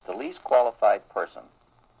qualified person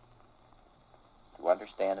to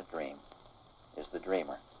understand a dream is the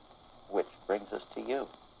dreamer, which brings us to you.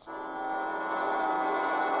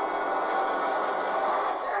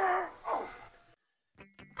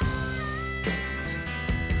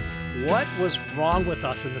 What was wrong with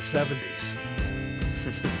us in the 70s?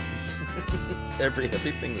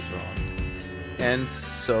 Everything was wrong. And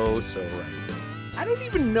so right. I don't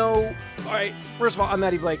even know. All right, first of all, I'm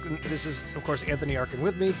Matty Blake. This is, of course, Anthony Arkin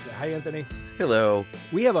with me. Say hi, Anthony. Hello.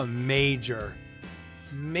 We have a major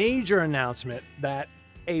announcement that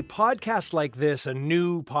a podcast like this, a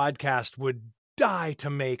new podcast, would die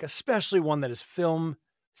to make, especially one that is film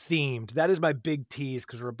themed. That is my big tease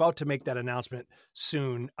because we're about to make that announcement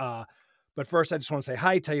soon. But first, I just want to say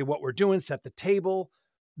hi, tell you what we're doing, set the table.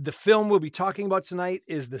 The film we'll be talking about tonight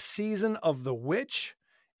is The Season of the Witch.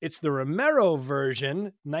 It's the Romero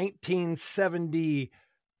version, 1972.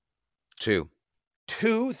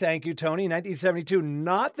 Thank you, Tony. 1972,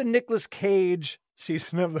 not the Nicolas Cage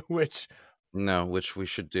Season of the Witch. No, which we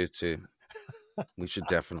should do too. We should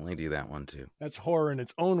definitely do that one too. That's horror in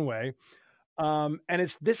its own way. And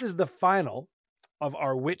this is the final of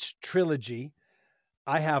our Witch trilogy.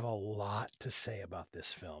 I have a lot to say about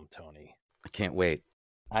this film, Tony. I can't wait.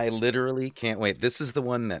 I literally can't wait. This is the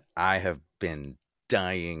one that I have been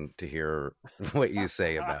dying to hear what you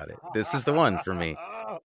say about it. This is the one for me.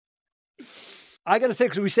 I got to say,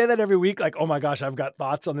 because we say that every week, like, oh my gosh, I've got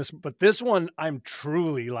thoughts on this. But this one, I'm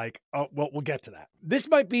truly like, oh, well, we'll get to that. This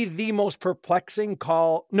might be the most perplexing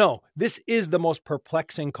call. No, this is the most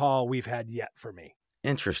perplexing call we've had yet for me.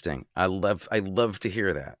 Interesting. I love to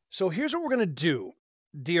hear that. So here's what we're going to do,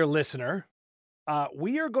 dear listener.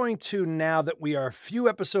 We are going to, now that we are a few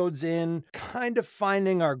episodes in, kind of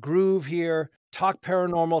finding our groove here, talk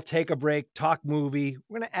paranormal, take a break, talk movie.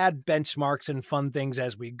 We're going to add benchmarks and fun things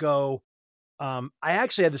as we go. I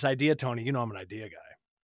actually had this idea, Tony. You know I'm an idea guy.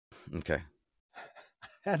 Okay.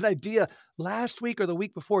 I had an idea last week or the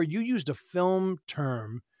week before. You used a film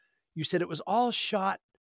term. You said it was all shot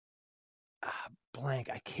blank.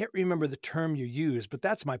 I can't remember the term you used, but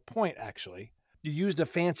that's my point, actually. You used a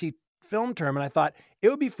fancy film term, and I thought it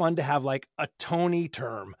would be fun to have like a Tony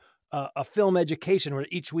term, a film education, where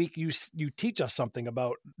each week you teach us something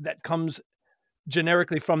about that comes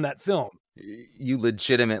generically from that film. You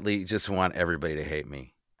legitimately just want everybody to hate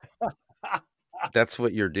me. That's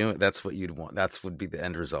what you're doing. That's what you'd want. That's would be the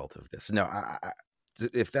end result of this. No,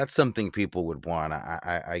 if that's something people would want,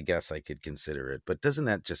 I guess I could consider it. But doesn't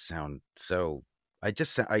that just sound so?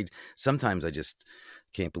 Sometimes I just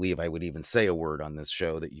can't believe I would even say a word on this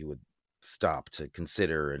show that you would stop to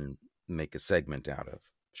consider and make a segment out of.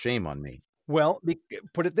 Shame on me. Well,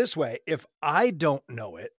 put it this way. If I don't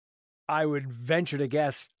know it, I would venture to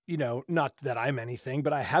guess, not that I'm anything,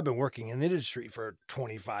 but I have been working in the industry for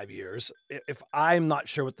 25 years. If I'm not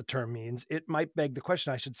sure what the term means, it might beg the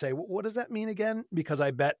question. I should say, what does that mean again? Because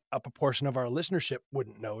I bet a proportion of our listenership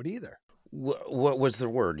wouldn't know it either. What was the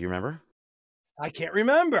word? You remember? I can't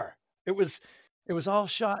remember. It was all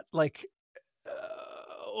shot like,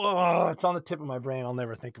 it's on the tip of my brain. I'll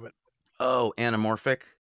never think of it. Oh, anamorphic?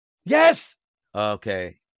 Yes.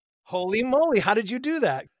 Okay. Holy moly. How did you do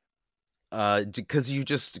that?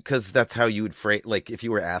 Because that's how you would phrase, like, if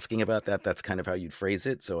you were asking about that, that's kind of how you'd phrase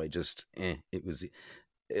it. So it was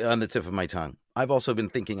on the tip of my tongue. I've also been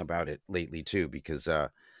thinking about it lately too, because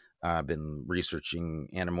I've been researching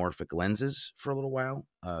anamorphic lenses for a little while,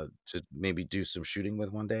 to maybe do some shooting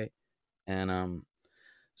with one day. And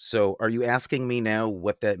so are you asking me now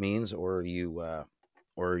what that means, or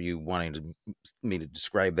are you wanting me to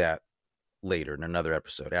describe that later in another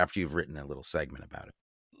episode after you've written a little segment about it?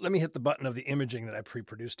 Let me hit the button of the imaging that I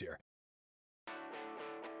pre-produced here.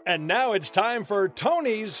 And now it's time for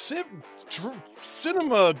Tony's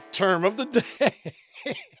cinema term of the day.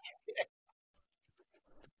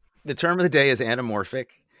 The term of the day is anamorphic.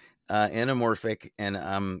 And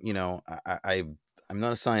I'm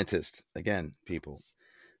not a scientist, again, people,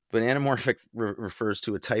 but anamorphic refers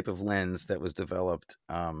to a type of lens that was developed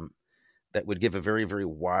that would give a very, very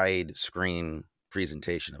wide screen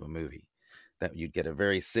presentation of a movie. That you'd get a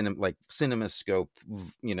very CinemaScope,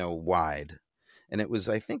 wide. And it was,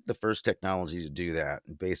 I think, the first technology to do that.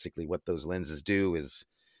 And basically what those lenses do is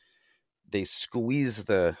they squeeze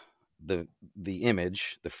the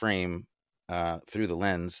image, the frame, through the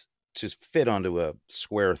lens to fit onto a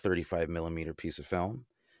square 35 millimeter piece of film.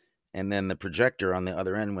 And then the projector on the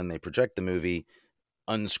other end, when they project the movie,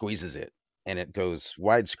 unsqueezes it and it goes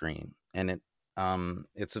widescreen. And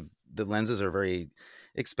the lenses are very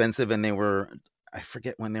expensive, and I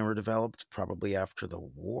forget when they were developed, probably after the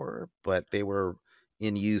war, but they were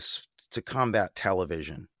in use to combat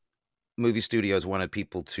television. movie studios wanted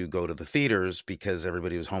people to go to the theaters because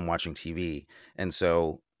everybody was home watching TV. And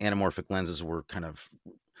so anamorphic lenses were kind of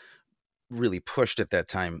really pushed at that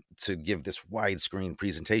time to give this widescreen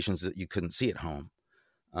presentations that you couldn't see at home.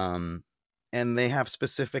 And they have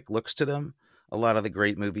specific looks to them. A lot of the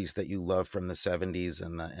great movies that you love from the 70s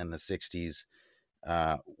and the 60s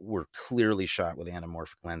were clearly shot with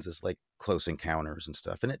anamorphic lenses, like Close Encounters and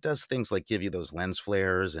stuff. And it does things like give you those lens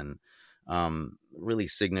flares and really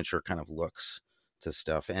signature kind of looks to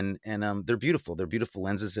stuff. And they're beautiful. They're beautiful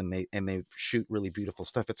lenses, and they shoot really beautiful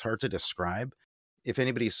stuff. It's hard to describe. If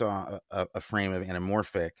anybody saw a frame of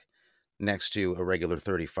anamorphic next to a regular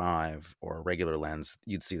 35 or a regular lens,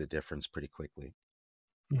 you'd see the difference pretty quickly.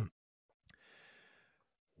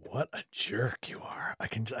 What a jerk you are. I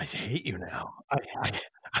hate you now.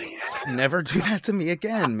 Never do that to me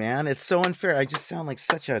again, man. It's so unfair. I just sound like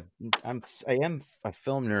I am a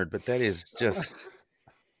film nerd, but that is just...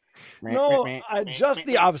 No, just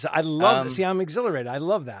the opposite. I love it. See, I'm exhilarated. I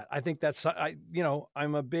love that. I think that's,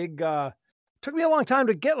 I'm a big, took me a long time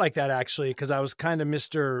to get like that, actually, because I was kind of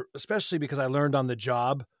especially because I learned on the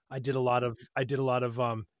job. I did a lot of, I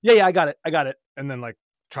got it. And then like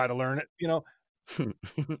try to learn it,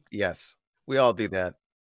 Yes, we all do that.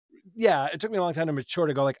 Yeah. It took me a long time to mature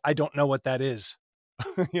to go like, I don't know what that is,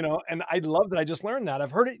 and I love that I just learned that.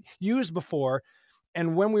 I've heard it used before.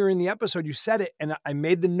 And when we were in the episode, you said it, and I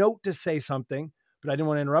made the note to say something, but I didn't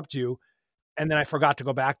want to interrupt you. And then I forgot to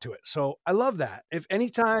go back to it. So I love that. If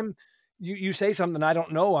anytime you say something I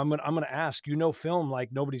don't know, I'm going to ask, film like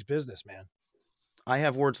nobody's business, man. I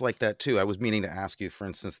have words like that too. I was meaning to ask you, for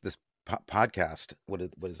instance, this podcast. What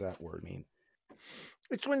does that word mean?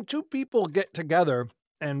 It's when two people get together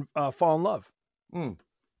and fall in love. All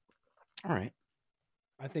right.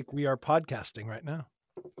 I think we are podcasting right now.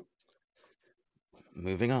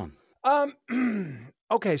 Moving on.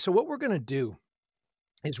 Okay, so what we're going to do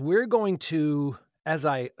is we're going to, as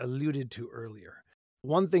I alluded to earlier,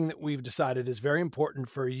 one thing that we've decided is very important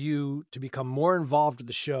for you to become more involved with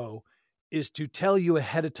the show is to tell you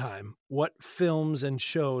ahead of time what films and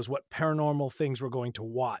shows, what paranormal things we're going to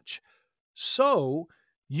watch. So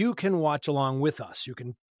you can watch along with us. You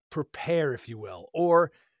can prepare, if you will. Or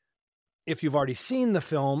if you've already seen the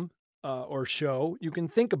film, or show, you can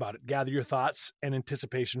think about it, gather your thoughts and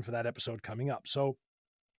anticipation for that episode coming up. So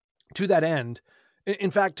to that end, in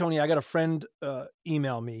fact, Tony, I got a friend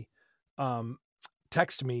email me,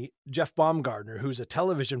 text me, Jeff Baumgartner, who's a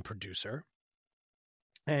television producer,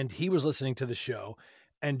 and he was listening to the show,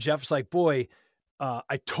 and Jeff's like, boy,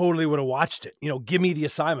 I totally would have watched it. Give me the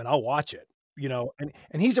assignment. I'll watch it,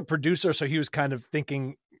 and he's a producer. So he was kind of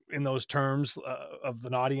thinking in those terms of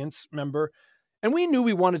an audience member. And we knew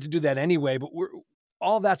we wanted to do that anyway, but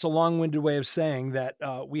all that's a long-winded way of saying that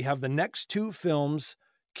we have the next two films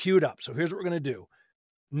queued up. So here's what we're going to do.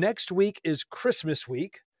 Next week is Christmas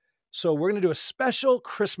week. So we're going to do a special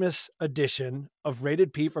Christmas edition of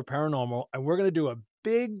Rated P for Paranormal. And we're going to do a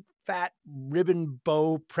big, fat ribbon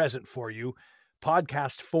bow present for you,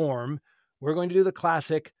 podcast form. We're going to do the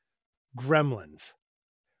classic Gremlins,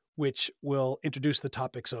 which will introduce the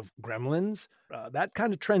topics of Gremlins. That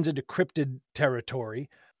kind of trends into cryptid territory.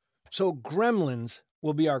 So Gremlins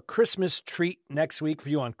will be our Christmas treat next week for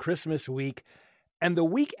you on Christmas week. And the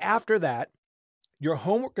week after that, your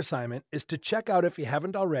homework assignment is to check out, if you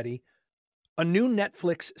haven't already, a new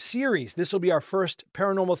Netflix series. This will be our first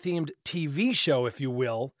paranormal-themed TV show, if you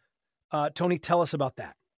will. Tony, tell us about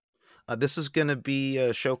that. This is going to be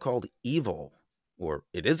a show called Evil, or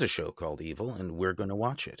it is a show called Evil, and we're going to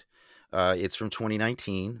watch it. It's from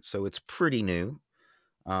 2019, so it's pretty new.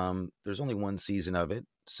 There's only one season of it,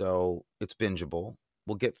 so it's bingeable.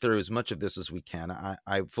 We'll get through as much of this as we can.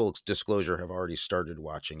 I full disclosure, have already started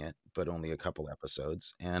watching it, but only a couple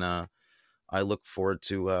episodes, and I look forward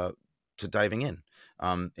to diving in.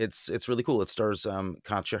 It's really cool. It stars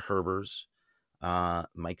Katja Herbers,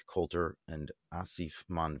 Mike Coulter, and Asif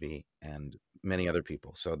Manvi, and many other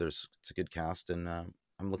people. So it's a good cast, and I'm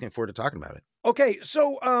looking forward to talking about it. Okay,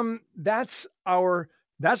 so that's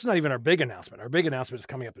not even our big announcement. Our big announcement is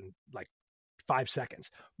coming up in like 5 seconds.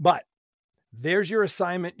 But there's your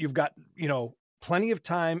assignment. You've got, plenty of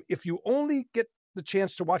time. If you only get the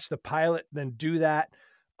chance to watch the pilot, then do that.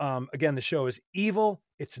 Again, the show is Evil.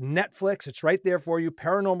 It's Netflix. It's right there for you.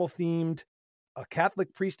 Paranormal themed, a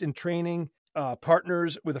Catholic priest in training,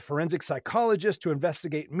 partners with a forensic psychologist to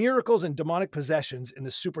investigate miracles and demonic possessions in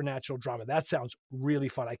the supernatural drama. That sounds really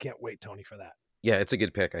fun. I can't wait, Tony, for that. Yeah, it's a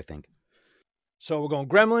good pick, I think. So we're going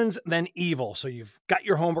Gremlins, then Evil. So you've got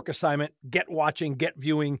your homework assignment. Get watching, get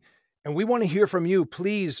viewing. And we want to hear from you.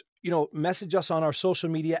 Please, message us on our social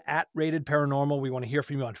media at Rated Paranormal. We want to hear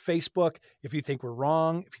from you on Facebook. If you think we're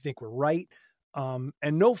wrong, if you think we're right. And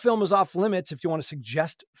no film is off limits. If you want to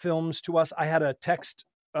suggest films to us, I had a text,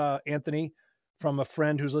 Anthony, from a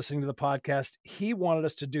friend who's listening to the podcast. He wanted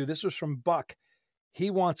us to do, this was from Buck. He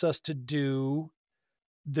wants us to do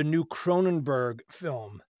the new Cronenberg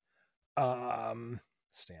film.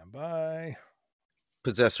 Stand by.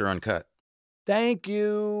 Possessor Uncut. Thank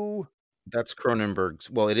you. That's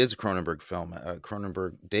Cronenberg's. Well, it is a Cronenberg film.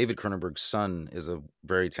 David Cronenberg's son is a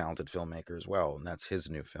very talented filmmaker as well, and that's his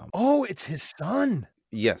new film. Oh, it's his son.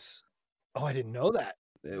 Yes. Oh, I didn't know that.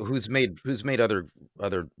 Who's made other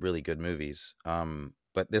really good movies.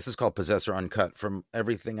 But this is called Possessor Uncut. From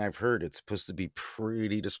everything I've heard, it's supposed to be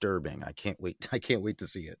pretty disturbing. I can't wait to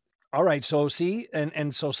see it. All right. So see,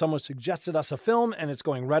 and so someone suggested us a film, and it's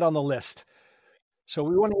going right on the list. So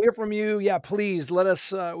we want to hear from you. Yeah, please let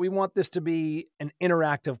us, we want this to be an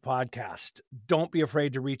interactive podcast. Don't be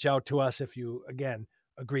afraid to reach out to us if you, again,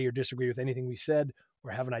 agree or disagree with anything we said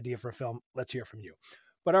or have an idea for a film. Let's hear from you.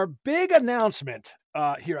 But our big announcement,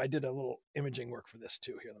 here, I did a little imaging work for this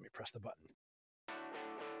too. Here, let me press the button.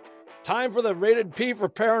 Time for the Rated P for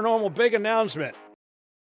Paranormal big announcement.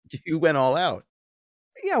 You went all out.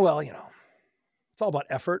 Yeah, well, it's all about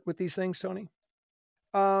effort with these things, Tony.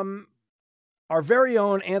 Our very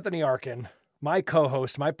own Anthony Arkin, my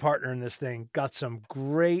co-host, my partner in this thing, got some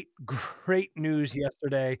great news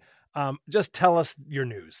yesterday. Just tell us your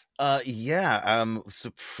news. Yeah, I'm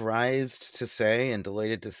surprised to say and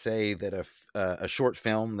delighted to say that a short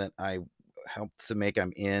film that I helped to make,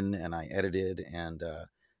 I'm in, and I edited and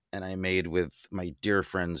I made with my dear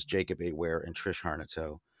friends Jacob A. Ware and Trish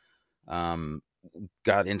Harnato,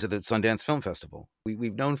 got into the Sundance Film Festival.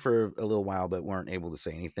 We've known for a little while, but weren't able to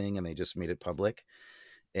say anything, and they just made it public.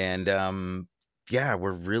 And yeah,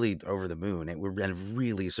 we're really over the moon, and we're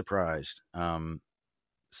really surprised.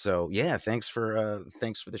 So yeah, thanks for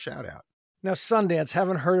the shout out. Now, Sundance,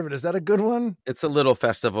 haven't heard of it. Is that a good one? It's a little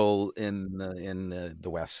festival in the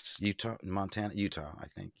West, Utah, I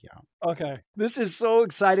think. Yeah. Okay. This is so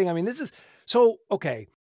exciting. I mean, this is so, okay.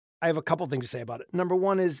 I have a couple things to say about it. Number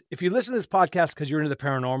one is, if you listen to this podcast because you're into the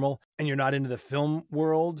paranormal and you're not into the film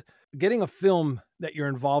world, getting a film that you're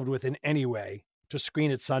involved with in any way to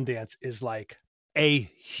screen at Sundance is like a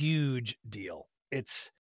huge deal.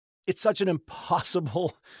 It's such an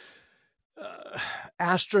impossible,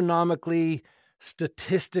 astronomically,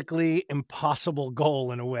 statistically impossible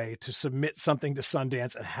goal in a way to submit something to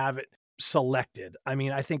Sundance and have it selected. I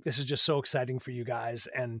mean, I think this is just so exciting for you guys,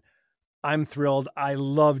 and I'm thrilled. I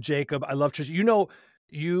love Jacob. I love Trish.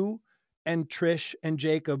 You and Trish and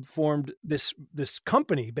Jacob formed this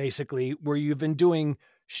company basically where you've been doing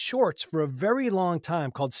shorts for a very long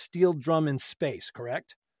time called Steel Drum in Space,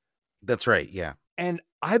 correct? That's right. Yeah. And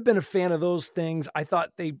I've been a fan of those things. I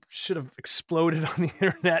thought they should have exploded on the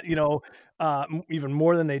internet, even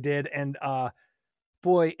more than they did. And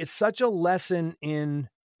boy, it's such a lesson in,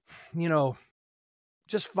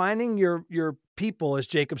 just finding your people, as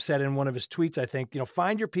Jacob said in one of his tweets, I think,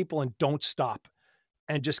 find your people and don't stop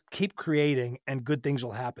and just keep creating and good things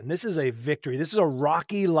will happen. This is a victory. This is a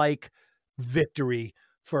Rocky-like victory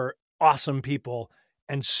for awesome people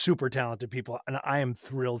and super talented people. And I am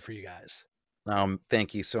thrilled for you guys.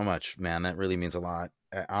 Thank you so much, man. That really means a lot.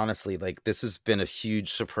 Honestly, like, this has been a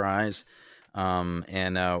huge surprise. I mean,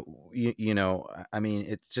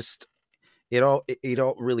 it's just, it all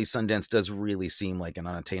really, Sundance does really seem like an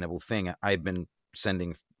unattainable thing. I've been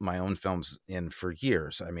sending my own films in for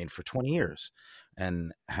years. I mean, for 20 years,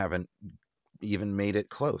 and haven't even made it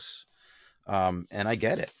close. And I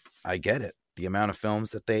get it. The amount of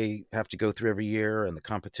films that they have to go through every year, and the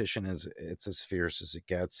competition it's as fierce as it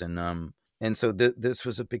gets. And so this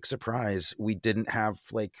was a big surprise. We didn't have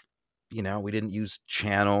we didn't use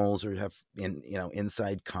channels or have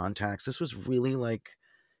inside contacts. This was really like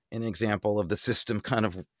an example of the system kind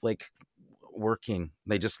of like working.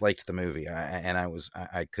 They just liked the movie.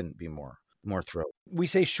 I couldn't be more thrilled. We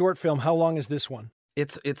say short film. How long is this one?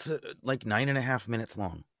 It's like 9.5 minutes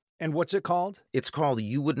long. And what's it called? It's called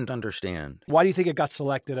You Wouldn't Understand. Why do you think it got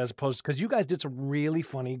selected as opposed to, because you guys did some really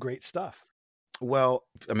funny, great stuff? Well,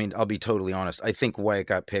 I mean, I'll be totally honest. I think why it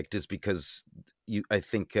got picked is because it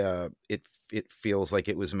feels like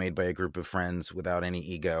it was made by a group of friends without any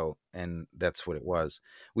ego, and that's what it was.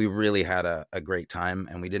 We really had a great time,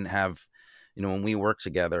 and we didn't have, when we worked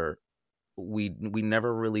together, we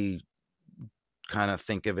never really kind of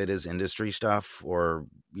think of it as industry stuff, or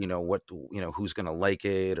who's going to like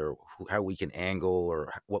it, or how we can angle,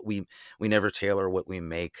 or what we never tailor what we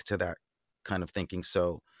make to that kind of thinking.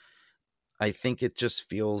 So I think it just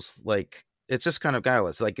feels like it's just kind of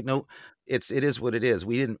guileless. Like, no, it is what it is.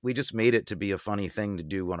 We just made it to be a funny thing to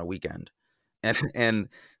do on a weekend, and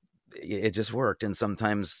it just worked. And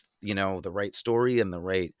sometimes, the right story and the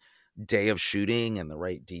right day of shooting and the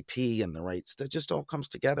right DP and the right stuff just all comes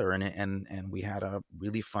together. And we had a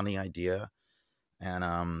really funny idea,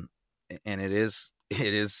 and it is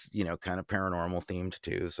kind of paranormal themed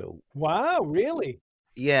too. So Wow, really?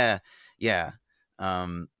 yeah, yeah.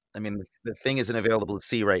 I mean, the thing isn't available to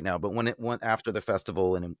see right now, but when it went after the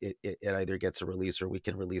festival and it either gets a release or we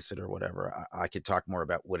can release it or whatever, I could talk more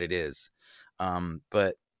about what it is.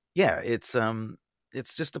 But yeah, it's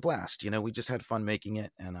just a blast. We just had fun making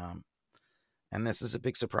it, and this is a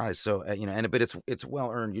big surprise. So but it's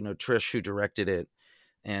well earned. Trish, who directed it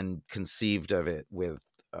and conceived of it with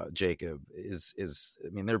Jacob, is I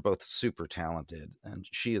mean, they're both super talented, and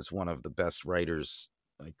she is one of the best writers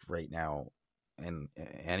like right now and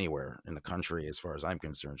anywhere in the country as far as I'm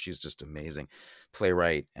concerned. She's just amazing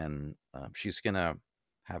playwright, and she's gonna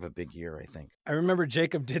have a big year, I think. I remember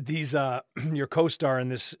Jacob did these your co-star in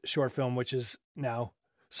this short film, which is now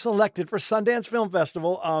selected for Sundance Film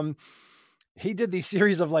Festival. He did these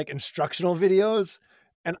series of like instructional videos,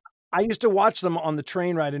 and I used to watch them on the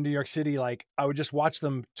train ride in New York City. Like I would just watch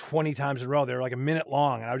them 20 times in a row. They were like a minute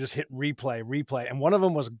long, and I would just hit replay. And one of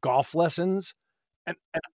them was golf lessons. And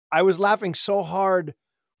I was laughing so hard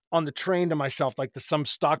on the train to myself, like some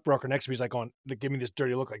stockbroker next to me is like going, give me this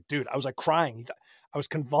dirty look. Like, dude, I was like crying. I was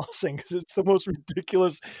convulsing because it's the most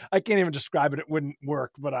ridiculous. I can't even describe it. It wouldn't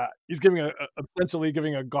work, but he's essentially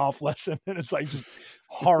giving a golf lesson, and it's like just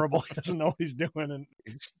horrible. He doesn't know what he's doing. And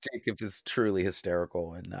Jacob is truly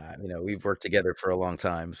hysterical, and we've worked together for a long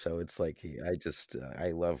time, so it's like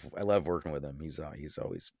I love working with him.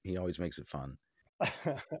 He always makes it fun.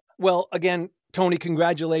 Well, again, Tony,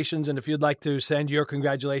 congratulations. And if you'd like to send your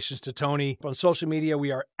congratulations to Tony on social media,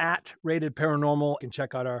 we are at Rated Paranormal. You can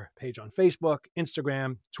check out our page on Facebook,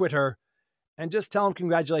 Instagram, Twitter, and just tell him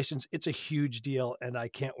congratulations. It's a huge deal. And I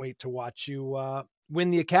can't wait to watch you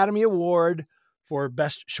win the Academy Award for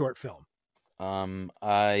Best Short Film.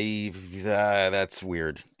 That's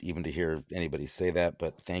weird even to hear anybody say that,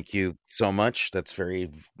 but thank you so much. That's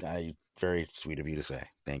very sweet of you to say.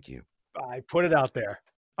 Thank you. I put it out there.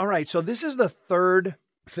 All right. So this is the third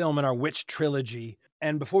film in our Witch trilogy.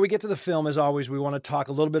 And before we get to the film, as always, we want to talk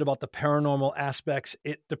a little bit about the paranormal aspects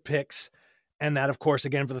it depicts. And that, of course,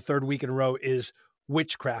 again, for the third week in a row is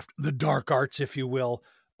witchcraft, the dark arts, if you will.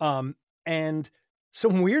 And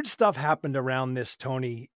some weird stuff happened around this,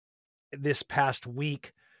 Tony, this past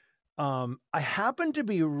week. I happened to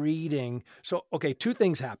be reading. So, okay, two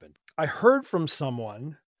things happened. I heard from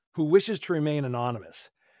someone who wishes to remain anonymous.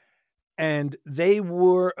 And they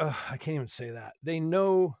were, I can't even say that. They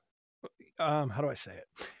know, how do I say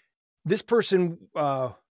it? This person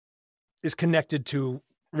is connected to,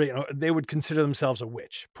 they would consider themselves a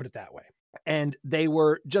witch, put it that way. And they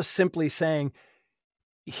were just simply saying,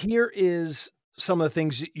 here is some of the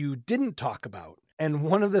things that you didn't talk about. And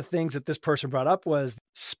one of the things that this person brought up was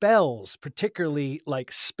spells, particularly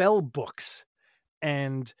like spell books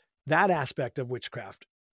and that aspect of witchcraft.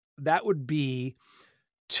 That would be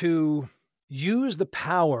to use the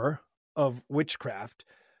power of witchcraft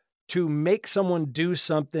to make someone do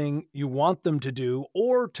something you want them to do,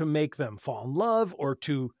 or to make them fall in love, or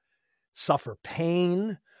to suffer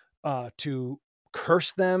pain, to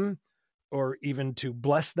curse them, or even to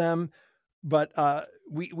bless them. But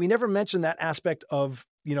we never mentioned that aspect of,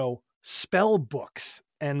 spell books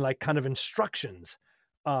and like kind of instructions,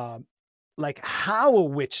 like how a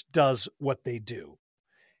witch does what they do.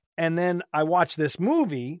 And then I watched this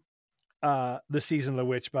movie, The Season of the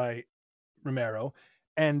Witch by Romero,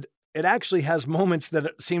 and it actually has moments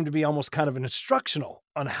that seem to be almost kind of an instructional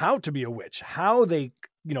on how to be a witch, how they,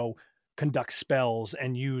 conduct spells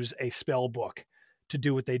and use a spell book to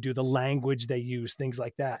do what they do, the language they use, things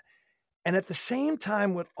like that. And at the same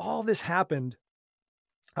time, when all this happened,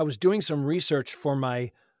 I was doing some research for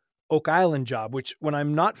my Oak Island job, which when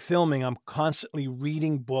I'm not filming, I'm constantly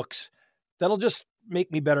reading books that'll just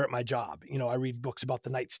make me better at my job. I read books about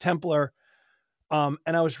the Knights Templar. And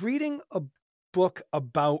I was reading a book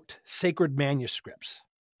about sacred manuscripts.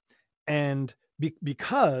 And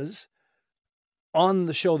because on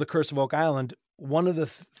the show, The Curse of Oak Island, one of the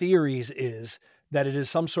theories is that it is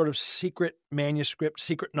some sort of secret manuscript,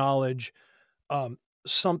 secret knowledge,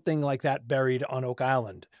 something like that buried on Oak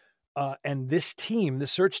Island. And this team, the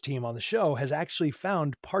search team on the show, has actually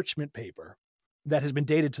found parchment paper that has been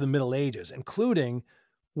dated to the Middle Ages, including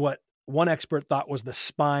what one expert thought was the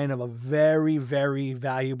spine of a very, very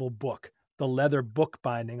valuable book, the leather book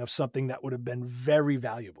binding of something that would have been very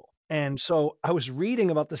valuable. And so I was reading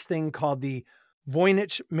about this thing called the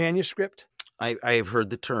Voynich manuscript. I've heard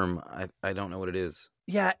the term. I don't know what it is.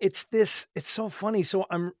 Yeah, it's so funny. So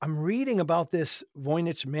I'm reading about this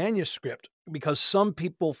Voynich manuscript because some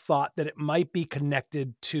people thought that it might be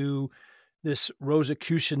connected to this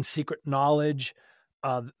Rosicrucian secret knowledge,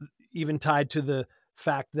 even tied to the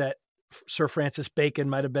fact that Sir Francis Bacon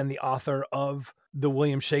might have been the author of the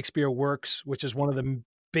William Shakespeare works, which is one of the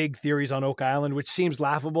big theories on Oak Island, which seems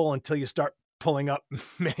laughable until you start pulling up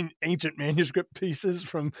ancient manuscript pieces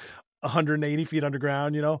from 180 feet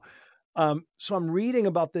underground, you know? So I'm reading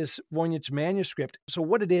about this Voynich manuscript. So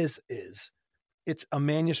what it is it's a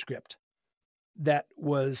manuscript that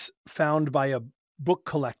was found by a book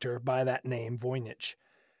collector by that name, Voynich.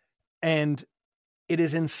 And it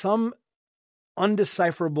is in some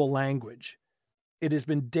undecipherable language. It has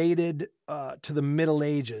been dated to the Middle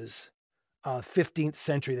Ages, 15th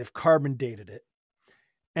century. They've carbon dated it.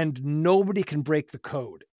 And nobody can break the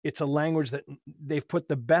code. It's a language that they've put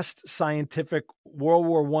the best scientific World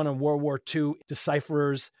War I and World War II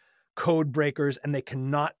decipherers, code breakers, and they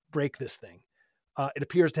cannot break this thing. It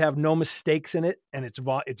appears to have no mistakes in it, and it's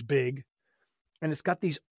big. And it's got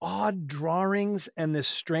these odd drawings and this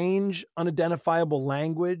strange, unidentifiable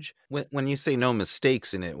language. When you say no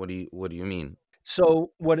mistakes in it, what do you mean?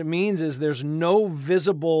 So what it means is there's no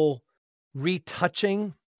visible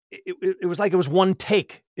retouching. It was like it was one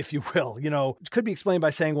take, if you will. You know, it could be explained by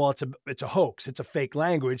saying, well, it's a hoax. It's a fake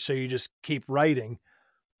language, so you just keep writing.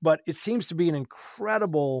 But it seems to be an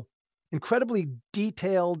incredibly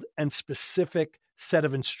detailed and specific set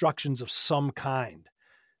of instructions of some kind.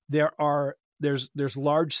 There's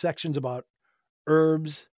large sections about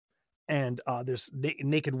herbs, and there's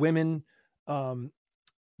naked women.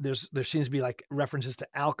 There seems to be like references to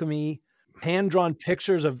alchemy, hand-drawn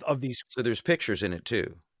pictures of these. So there's pictures in it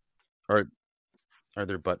too. Are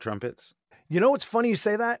there butt trumpets? You know, it's funny you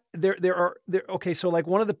say that. There are. Okay, so like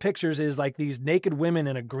one of the pictures is like these naked women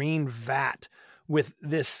in a green vat with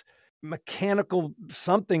this mechanical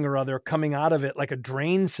something or other coming out of it, like a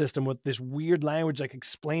drain system with this weird language, like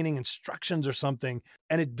explaining instructions or something.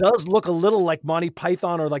 And it does look a little like Monty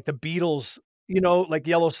Python or like the Beatles, you know, like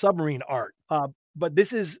Yellow Submarine art. But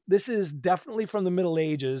this is definitely from the Middle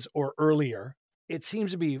Ages or earlier. It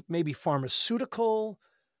seems to be maybe pharmaceutical,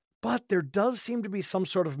 but there does seem to be some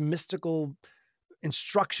sort of mystical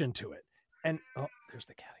instruction to it. And oh, there's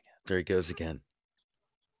the cat again. There he goes again.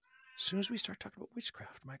 As soon as we start talking about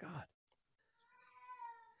witchcraft, my God.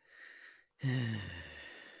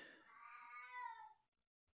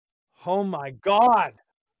 Oh my God.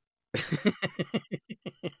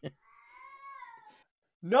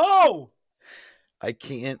 No. I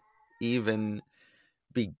can't even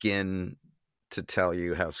begin to tell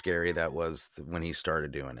you how scary that was when he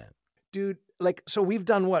started doing it. Dude, like, so we've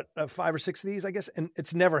done what, 5 or 6 of these, I guess, and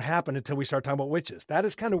it's never happened until we start talking about witches. That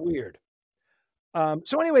is kind of weird.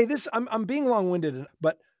 So anyway, I'm being long-winded,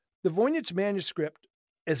 but the Voynich manuscript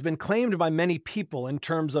has been claimed by many people in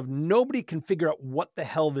terms of nobody can figure out what the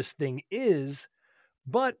hell this thing is,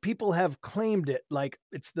 but people have claimed it like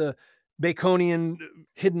it's the Baconian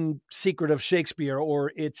hidden secret of Shakespeare,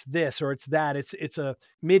 or it's this, or it's that. It's a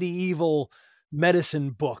medieval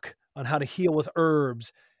medicine book on how to heal with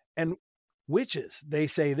herbs. And witches, they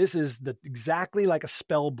say this is exactly like a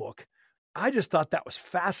spell book. I just thought that was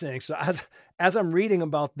fascinating. So as I'm reading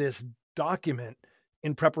about this document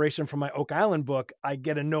in preparation for my Oak Island book, I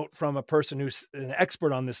get a note from a person who's an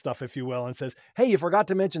expert on this stuff, if you will, and says, "Hey, you forgot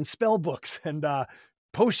to mention spell books and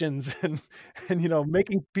potions and you know,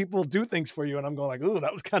 making people do things for you." And I'm going like, "Ooh,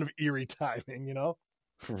 that was kind of eerie timing," you know?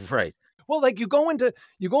 Right. Well, like you go into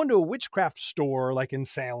a witchcraft store like in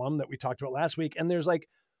Salem that we talked about last week, and there's like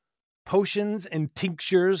potions and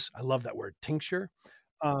tinctures. I love that word, tincture.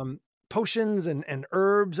 Potions and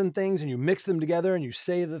herbs and things, and you mix them together and you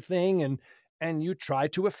say the thing and you try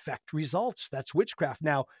to affect results. That's witchcraft.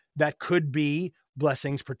 Now, that could be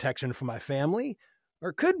blessings, protection for my family, or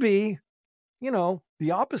it could be, you know,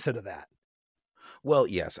 the opposite of that. Well,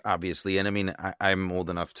 yes, obviously. And I mean, I'm old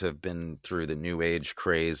enough to have been through the New Age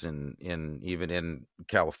craze and even in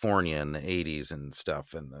California in the 80s and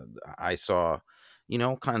stuff. And I saw, you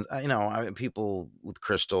know, people with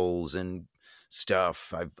crystals and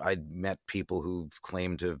stuff. I'd met people who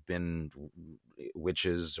claimed to have been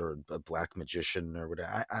witches or a black magician or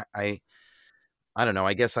whatever. I don't know.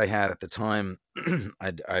 I guess I had at the time,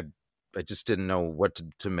 I just didn't know what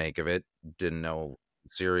to make of it. Didn't know who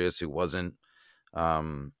was serious, who wasn't.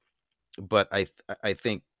 But I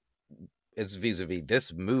think it's vis-a-vis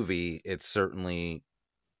this movie, it's certainly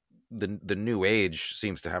the New Age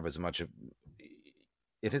seems to have as much of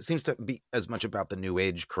it seems to be as much about the New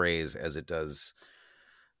Age craze as it does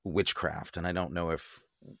witchcraft. And I don't know if,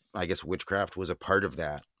 I guess witchcraft was a part of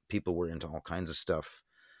that. People were into all kinds of stuff,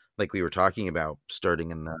 like we were talking about,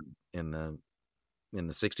 starting in the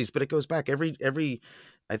 60s, but it goes back every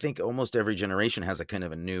I think almost every generation has a kind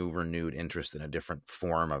of a new renewed interest in a different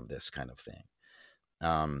form of this kind of thing.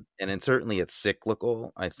 And then certainly it's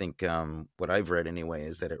cyclical. I think what I've read anyway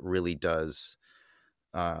is that it really does,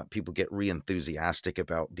 people get re-enthusiastic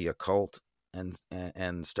about the occult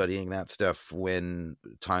and studying that stuff when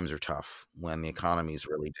times are tough, when the economy's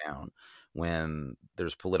really down, when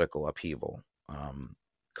there's political upheaval.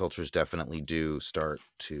 Cultures definitely do start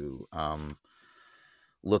to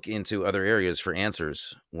look into other areas for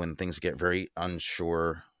answers when things get very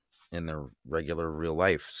unsure in their regular real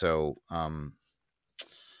life. So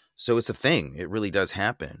it's a thing. It really does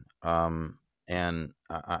happen. And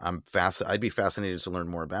I'd be fascinated to learn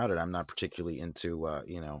more about it. I'm not particularly into,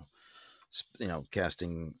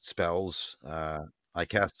 casting spells. I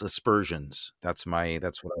cast aspersions. That's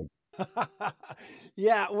what I.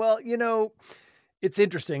 Yeah, well, it's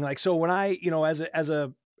interesting. Like, so when I,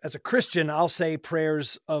 as a Christian, I'll say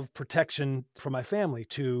prayers of protection for my family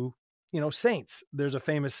to, saints. There's a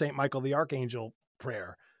famous Saint Michael the Archangel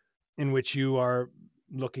prayer in which you are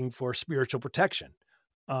looking for spiritual protection.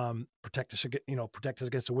 Protect us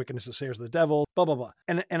against the wickedness of snares of the devil, blah, blah, blah.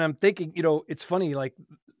 And I'm thinking, it's funny, like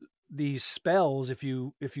these spells, if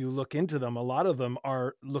you look into them, a lot of them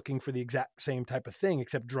are looking for the exact same type of thing,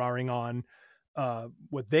 except drawing on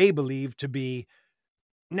what they believe to be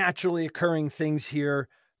naturally occurring things here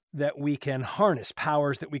that we can harness,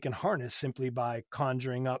 powers that we can harness simply by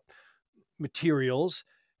conjuring up materials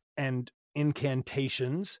and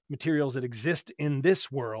incantations, materials that exist in this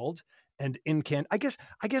world, and I guess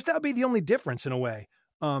that would be the only difference in a way.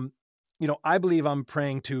 I believe I'm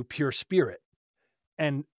praying to pure spirit.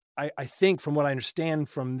 And I think from what I understand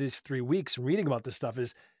from these 3 weeks reading about this stuff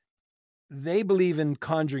is they believe in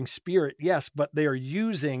conjuring spirit, yes, but they are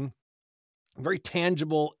using very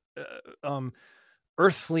tangible,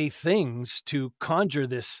 earthly things to conjure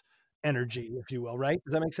this energy, if you will, right?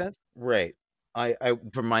 Does that make sense? Right. I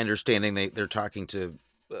from my understanding, they're talking to,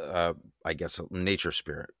 I guess, a nature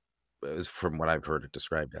spirit, is from what I've heard it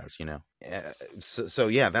described as, So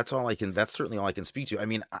yeah, that's certainly all I can speak to. I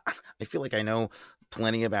mean, I feel like I know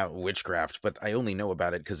plenty about witchcraft, but I only know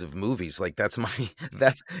about it because of movies. Like that's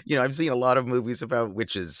I've seen a lot of movies about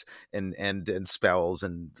witches and spells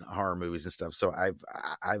and horror movies and stuff. So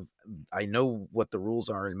I know what the rules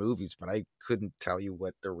are in movies, but I couldn't tell you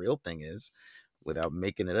what the real thing is without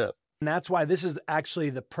making it up. And that's why this is actually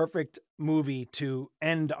the perfect movie to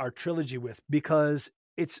end our trilogy with, because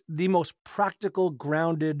it's the most practical,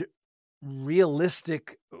 grounded,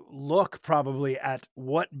 realistic look probably at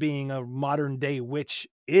what being a modern day witch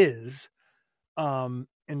is,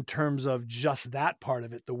 in terms of just that part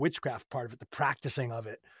of it, the witchcraft part of it, the practicing of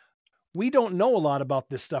it. We don't know a lot about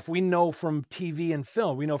this stuff. We know from TV and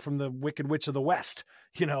film. We know from the Wicked Witch of the West,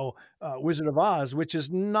 Wizard of Oz, which is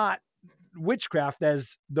not witchcraft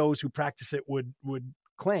as those who practice it would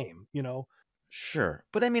claim, Sure.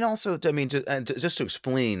 But I mean, also, just to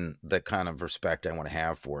explain the kind of respect I want to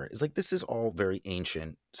have for it, is like, this is all very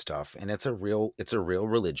ancient stuff, and it's a real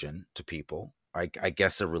religion to people. I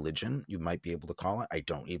guess a religion, you might be able to call it. I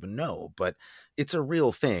don't even know, but it's a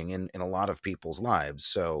real thing in a lot of people's lives.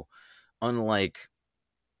 So unlike,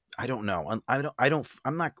 I don't know,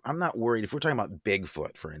 I'm not worried. If we're talking about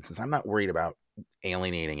Bigfoot, for instance, I'm not worried about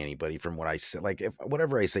alienating anybody from what I say. Like, if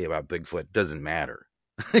whatever I say about Bigfoot doesn't matter,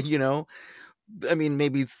 I mean,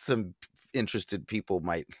 maybe some interested people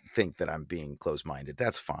might think that I'm being closed-minded.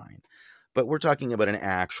 That's fine. But we're talking about an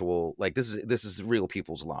actual, like, this is real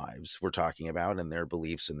people's lives we're talking about, and their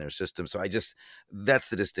beliefs and their system. So that's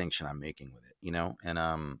the distinction I'm making with it,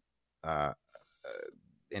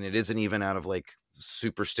 and it isn't even out of like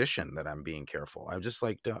superstition that I'm being careful. I just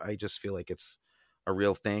feel like it's a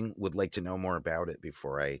real thing. Would like to know more about it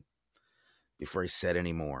before I said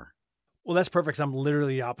any more. Well, that's perfect. I'm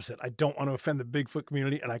literally the opposite. I don't want to offend the Bigfoot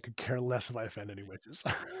community, and I could care less if I offend any witches.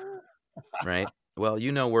 Right. Well, where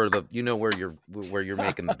you're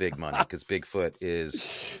making the big money, because Bigfoot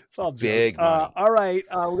is it's all big money. All right.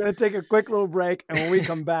 We're going to take a quick little break, and when we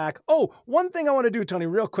come back, one thing I want to do, Tony,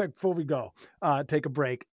 real quick before we go, take a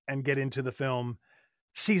break and get into the film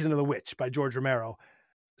Season of the Witch by George Romero.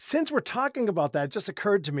 Since we're talking about that, it just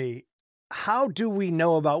occurred to me, how do we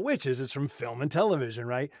know about witches? It's from film and television,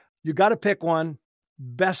 right? You got to pick one.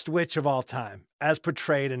 Best witch of all time, as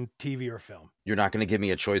portrayed in TV or film. You're not going to give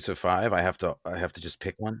me a choice of 5. I have to just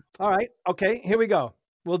pick one. All right. Okay. Here we go.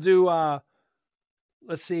 We'll do.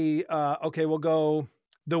 Let's see. Okay, we'll go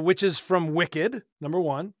the witches from Wicked, number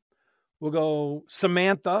 1. We'll go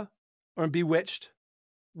Samantha or Bewitched.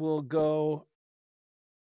 We'll go,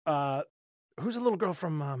 who's the little girl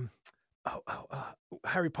from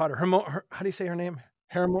Harry Potter? How do you say her name?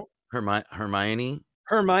 Hermione.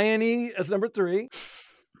 Hermione as number 3.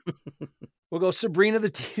 We'll go Sabrina the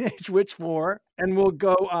Teenage Witch 4, and we'll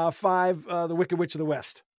go 5, the Wicked Witch of the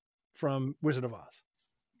West from Wizard of Oz.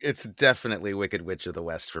 It's definitely Wicked Witch of the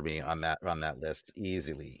West for me on that list.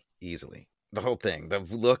 Easily. The whole thing, the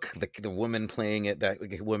look, the woman playing it, that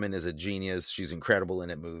woman is a genius. She's incredible in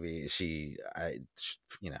that movie. It's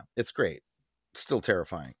great. Still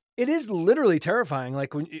terrifying. It is literally terrifying.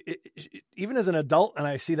 Like when, even as an adult, and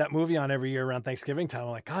I see that movie on every year around Thanksgiving time, I'm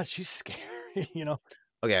like, God, she's scary,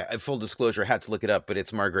 Okay, full disclosure, I had to look it up, but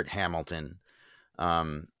it's Margaret Hamilton,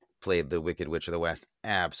 played the Wicked Witch of the West.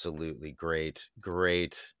 Absolutely great.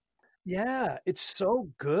 Yeah, it's so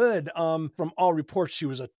good. From all reports, she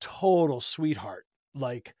was a total sweetheart,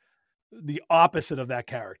 like the opposite of that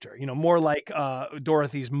character, more like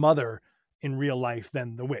Dorothy's mother in real life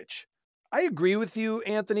than the witch. I agree with you,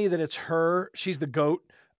 Anthony, that it's her. She's the goat.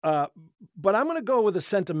 But I'm going to go with a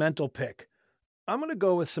sentimental pick. I'm going to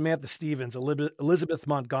go with Samantha Stevens, Elizabeth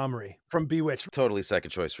Montgomery from Bewitched. Totally second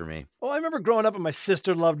choice for me. Well, I remember growing up and my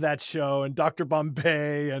sister loved that show, and Dr.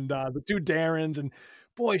 Bombay and the two Darrens. And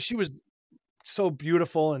boy, she was so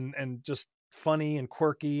beautiful and just funny and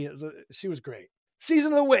quirky. She was great.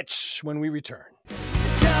 Season of the Witch when we return.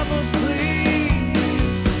 Devil's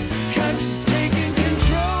pleased, 'cause she's taking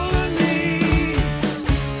control of me.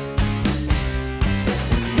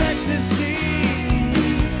 Expect to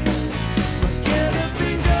see, but get up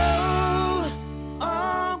and go,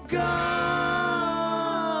 oh God.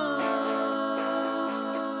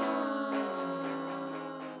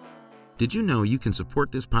 Did you know you can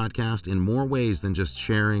support this podcast in more ways than just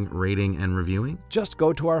sharing, rating, and reviewing? Just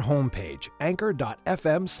go to our homepage,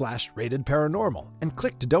 anchor.fm/ratedparanormal, and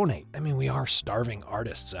click to donate. I mean, we are starving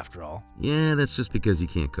artists after all. Yeah, that's just because you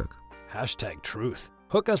can't cook. #truth.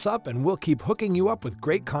 Hook us up and we'll keep hooking you up with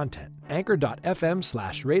great content.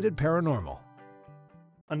 Anchor.fm/ratedparanormal.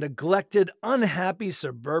 A neglected, unhappy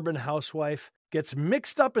suburban housewife gets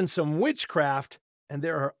mixed up in some witchcraft, and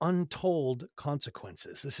there are untold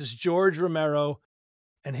consequences. This is George Romero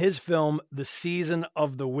and his film, The Season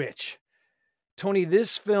of the Witch. Tony,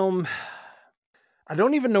 this film, I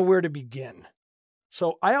don't even know where to begin.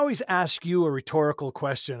 So I always ask you a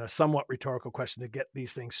somewhat rhetorical question to get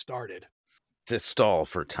these things started. To stall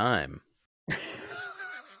for time.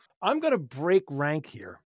 I'm going to break rank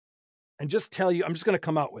here and just tell you, I'm just going to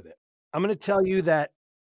come out with it. I'm going to tell you that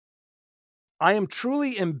I am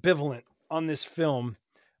truly ambivalent on this film.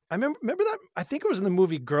 I remember that, I think it was in the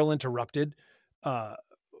movie Girl Interrupted,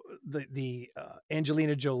 the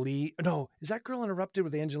Angelina Jolie. No, is that Girl Interrupted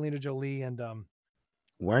with Angelina Jolie and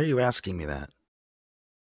Why are you asking me that?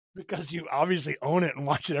 Because you obviously own it and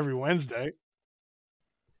watch it every Wednesday.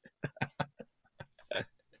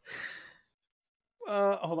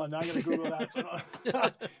 Hold on, now I gotta Google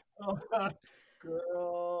that.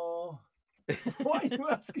 Girl, why are you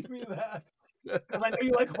asking me that? Because I know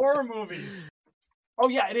you like horror movies. Oh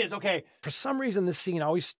yeah, it is. Okay. For some reason, this scene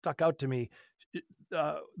always stuck out to me.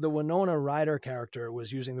 The Winona Ryder character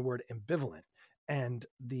was using the word ambivalent, and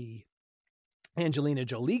the Angelina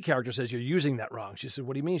Jolie character says, you're using that wrong. She said,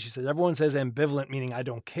 what do you mean? She said, everyone says ambivalent, meaning I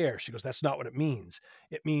don't care. She goes, that's not what it means.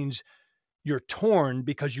 It means you're torn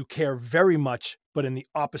because you care very much, but in the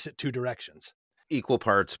opposite two directions. Equal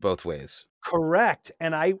parts both ways. Correct.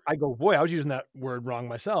 And I go, boy, I was using that word wrong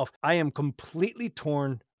myself. I am completely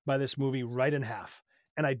torn by this movie right in half.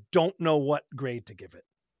 And I don't know what grade to give it.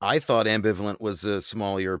 I thought ambivalent was a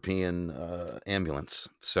small European ambulance.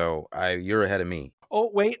 So you're ahead of me. Oh,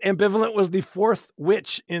 wait. Ambivalent was the fourth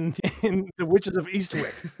witch in The Witches of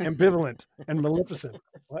Eastwick. Ambivalent and Maleficent.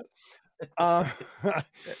 What?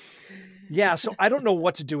 Yeah. So I don't know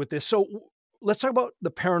what to do with this. So let's talk about the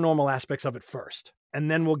paranormal aspects of it first. And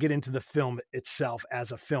then we'll get into the film itself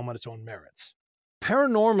as a film on its own merits.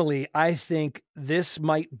 Paranormally, I think this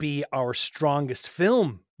might be our strongest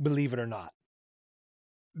film, believe it or not.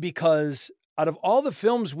 Because out of all the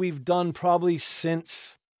films we've done probably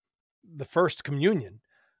since the First Communion,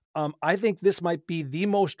 I think this might be the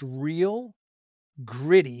most real,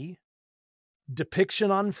 gritty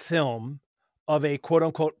depiction on film of a quote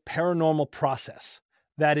unquote paranormal process.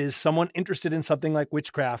 That is someone interested in something like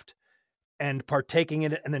witchcraft and partaking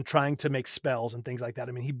in it and then trying to make spells and things like that.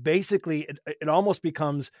 I mean, he basically, it almost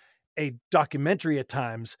becomes a documentary at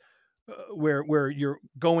times where you're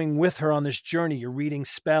going with her on this journey. You're reading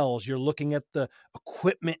spells. You're looking at the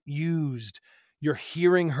equipment used. You're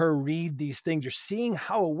hearing her read these things. You're seeing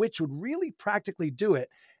how a witch would really practically do it.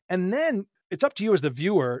 And then it's up to you as the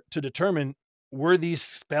viewer to determine, were these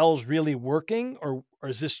spells really working, or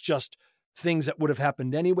is this just things that would have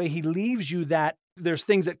happened anyway? He leaves you that there's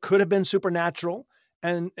things that could have been supernatural,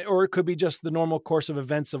 or it could be just the normal course of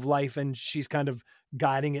events of life, and she's kind of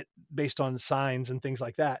guiding it based on signs and things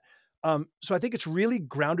like that. So I think it's really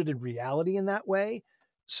grounded in reality in that way.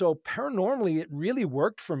 So paranormally, it really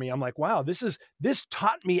worked for me. I'm like, wow, this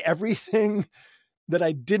taught me everything that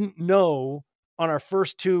I didn't know on our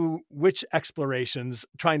first 2 witch explorations,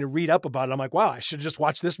 trying to read up about it. I'm like, wow, I should have just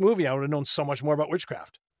watched this movie. I would have known so much more about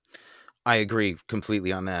witchcraft. I agree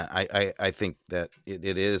completely on that. I think that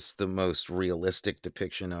it is the most realistic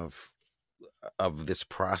depiction of this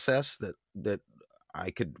process that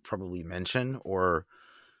I could probably mention, or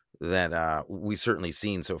that we've certainly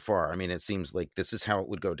seen so far. I mean, it seems like this is how it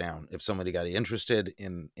would go down if somebody got interested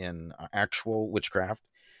in actual witchcraft,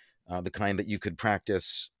 the kind that you could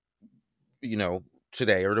practice,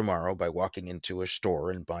 today or tomorrow by walking into a store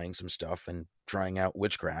and buying some stuff and trying out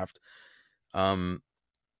witchcraft.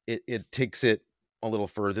 It takes it a little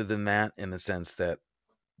further than that, in the sense that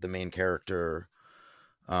the main character,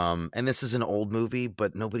 and this is an old movie,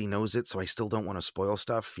 but nobody knows it, so I still don't want to spoil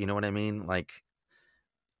stuff. You know what I mean? Like,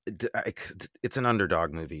 it's an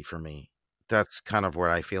underdog movie for me. That's kind of where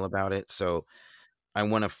I feel about it. So I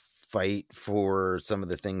want to fight for some of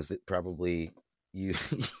the things that probably you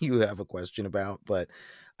you have a question about, but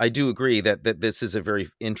I do agree that this is a very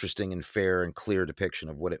interesting and fair and clear depiction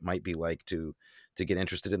of what it might be like to get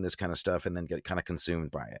interested in this kind of stuff and then get kind of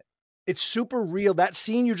consumed by it. It's super real. That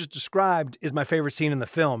scene you just described is my favorite scene in the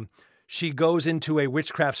film. She goes into a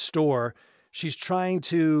witchcraft store. She's trying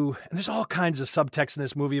to, and there's all kinds of subtext in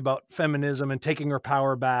this movie about feminism and taking her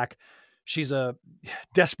power back. She's a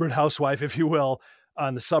desperate housewife, if you will,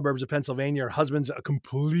 in the suburbs of Pennsylvania. Her husband's a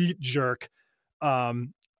complete jerk,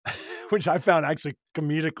 which I found actually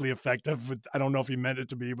comedically effective. I don't know if he meant it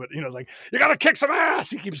to be, but it's like, you got to kick some ass,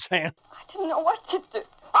 he keeps saying. I didn't know what to do.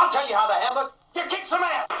 I'll tell you how to handle it. You kick some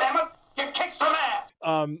ass, damn it. You kick some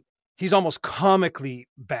ass. He's almost comically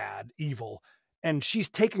bad, evil. And she's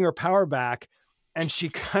taking her power back, and she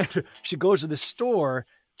goes to the store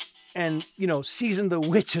and, Season the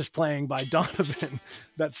Witch is playing by Donovan,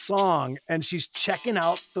 that song. And she's checking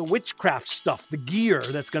out the witchcraft stuff, the gear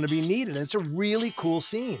that's going to be needed. And it's a really cool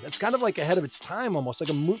scene. It's kind of like ahead of its time, almost like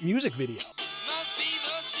a music video. Must be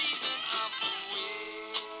the season of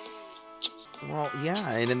the witch. Well, yeah.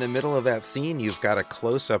 And in the middle of that scene, you've got a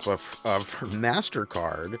close-up of her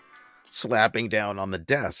MasterCard slapping down on the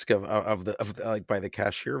desk of like by the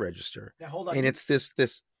cashier register. Now, hold on. And it's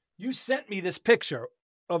this. You sent me this picture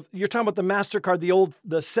of, you're talking about the MasterCard,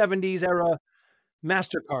 the 70s era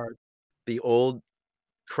MasterCard. The old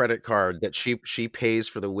credit card that she pays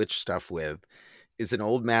for the witch stuff with is a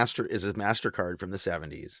MasterCard from the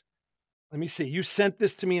 70s. Let me see. You sent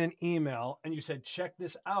this to me in an email and you said, check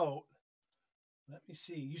this out. Let me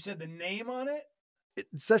see. You said the name on it?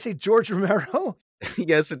 Does that say George Romero?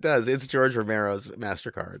 Yes, it does. It's George Romero's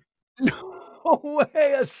MasterCard. No way.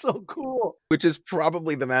 That's so cool. Which is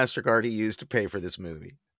probably the MasterCard he used to pay for this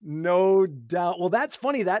movie. No doubt. Well, that's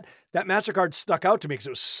funny. That MasterCard stuck out to me because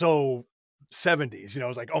it was so 70s. I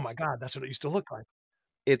was like, oh my God, that's what it used to look like.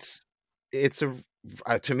 It's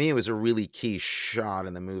to me, it was a really key shot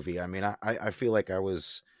in the movie. I mean, I feel like I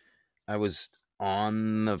was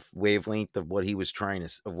on the wavelength of what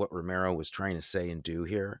what Romero was trying to say and do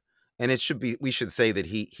here. And we should say that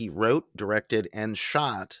he wrote, directed, and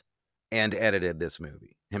shot and edited this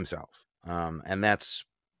movie himself. And that's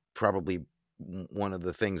probably one of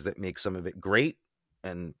the things that makes some of it great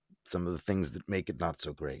and some of the things that make it not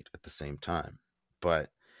so great at the same time. But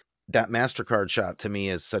that MasterCard shot to me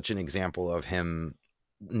is such an example of him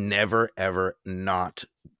never, ever not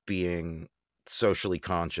being socially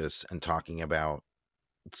conscious and talking about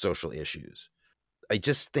social issues. I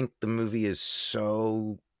just think the movie is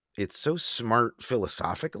so smart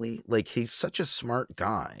philosophically. Like, he's such a smart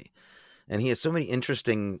guy, and he has so many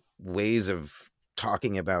interesting ways of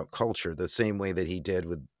talking about culture, the same way that he did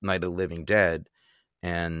with Night of the Living Dead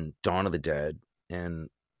and Dawn of the Dead. And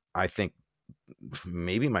I think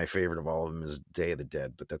maybe my favorite of all of them is Day of the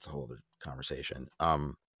Dead, but that's a whole other conversation.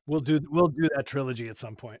 We'll do that trilogy at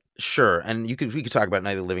some point. Sure. And we could talk about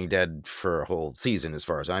Night of the Living Dead for a whole season as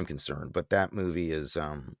far as I'm concerned, but that movie is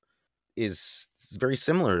very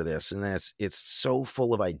similar to this, and then it's so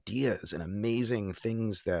full of ideas and amazing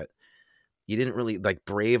things that you didn't really like,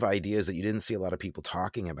 brave ideas that you didn't see a lot of people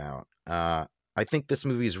talking about. I think this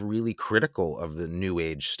movie is really critical of the new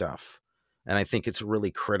age stuff, and I think it's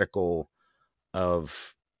really critical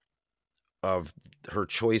of of her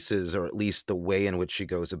choices, or at least the way in which she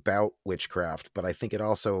goes about witchcraft. But I think it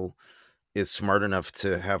also is smart enough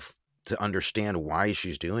to understand why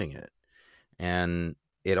she's doing it. And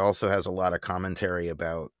it also has a lot of commentary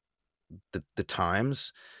about the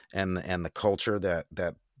times and the culture that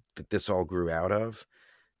this all grew out of,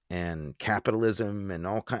 and capitalism and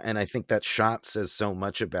all kind. And I think that shot says so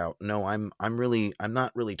much about, no, I'm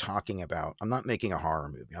not really talking about, I'm not making a horror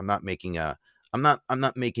movie. I'm not making a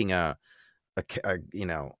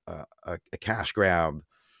cash grab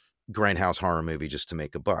grindhouse horror movie just to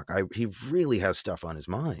make a buck. He really has stuff on his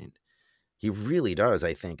mind. He really does,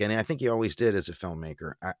 I think. And I think he always did as a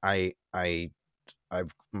filmmaker. I've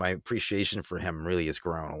my appreciation for him really has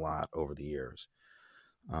grown a lot over the years.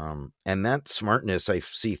 And that smartness I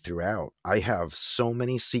see throughout. I have so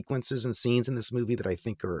many sequences and scenes in this movie that I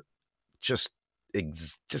think are just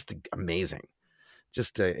amazing,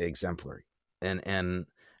 just exemplary. And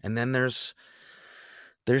then there's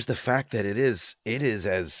the fact that it is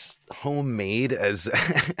as homemade as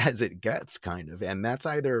as it gets, kind of. And that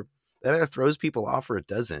either throws people off or it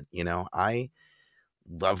doesn't. I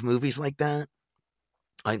love movies like that.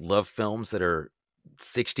 I love films that are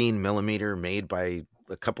 16 millimeter, made by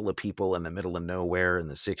a couple of people in the middle of nowhere in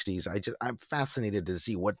the 60s. I'm fascinated to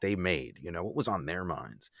see what they made, what was on their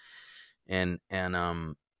minds. And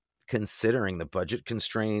considering the budget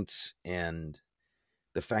constraints and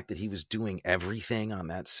the fact that he was doing everything on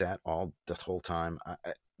that set all the whole time,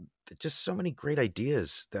 just so many great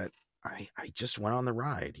ideas that I just went on the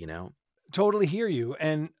ride, Totally hear you.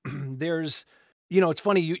 And there's, it's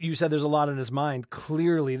funny. You said there's a lot on his mind.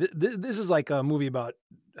 Clearly, this is like a movie about,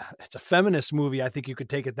 it's a feminist movie. I think you could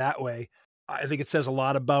take it that way. I think it says a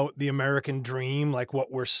lot about the American dream, like what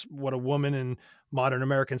a woman in modern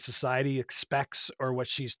American society expects, or what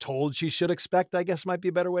she's told she should expect, I guess might be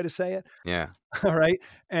a better way to say it. Yeah. All right.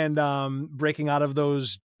 And breaking out of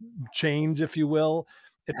those chains, if you will.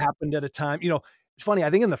 It happened at a time, it's funny. I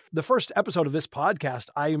think in the first episode of this podcast,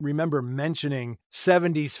 I remember mentioning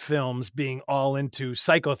 70s films being all into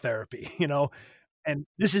psychotherapy, and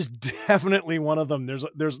this is definitely one of them. There's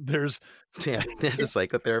there's a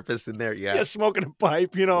psychotherapist in there. Yeah. Smoking a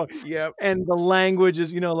pipe, Yep. And the language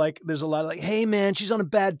is, like, there's a lot of like, hey man, she's on a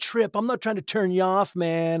bad trip. I'm not trying to turn you off,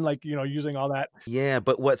 man. Like, using all that. Yeah.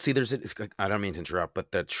 But I don't mean to interrupt,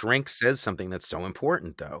 but the shrink says something that's so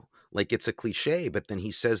important though. Like, it's a cliche, but then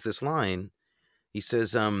he says this line. He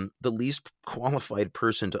says, the least qualified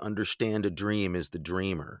person to understand a dream is the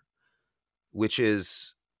dreamer, which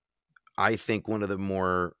is, I think, one of the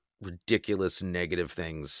more ridiculous negative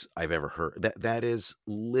things I've ever heard. That is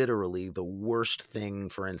literally the worst thing,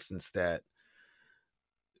 for instance,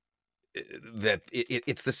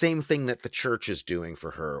 it's the same thing that the church is doing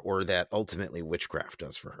for her, or that ultimately witchcraft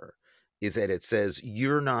does for her, is that it says,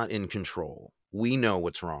 you're not in control. We know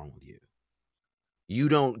what's wrong with you. You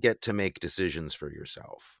don't get to make decisions for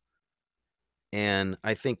yourself. And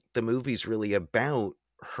I think the movie's really about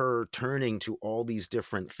her turning to all these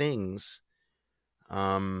different things.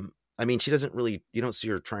 I mean, she doesn't really, you don't see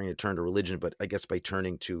her trying to turn to religion, but I guess by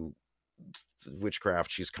turning to witchcraft,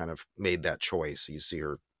 she's kind of made that choice. You see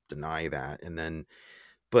her deny that.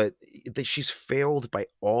 But she's failed by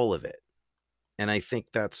all of it. And I think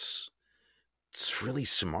it's really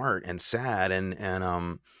smart and sad.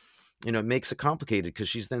 And it makes it complicated, because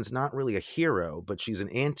she's then's not really a hero, but she's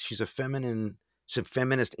a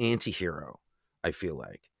feminist anti-hero, I feel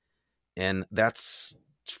like. And that's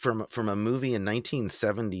from a movie in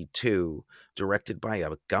 1972 directed by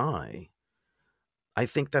a guy. I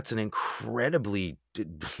think that's an incredibly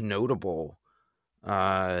notable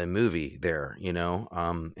movie there,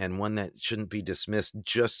 and one that shouldn't be dismissed,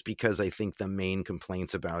 just because I think the main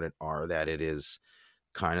complaints about it are that it is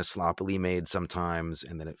kind of sloppily made sometimes,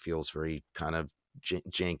 and then it feels very kind of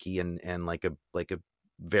janky and like a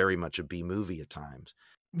very much a B movie at times.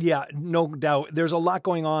 Yeah, no doubt. There's a lot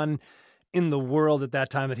going on in the world at that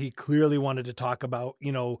time that he clearly wanted to talk about.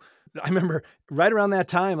 I remember right around that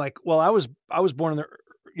time, like, well, I was born in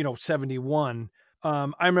the 71.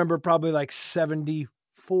 I remember probably like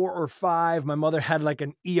 74 or 5. My mother had like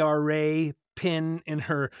an ERA pin in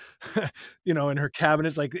her, in her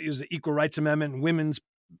cabinets. Like, it was the Equal Rights Amendment, and women's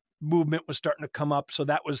movement was starting to come up. So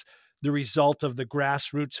that was the result of the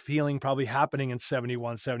grassroots feeling probably happening in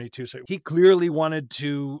 71, 72. So he clearly wanted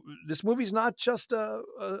to, this movie's not just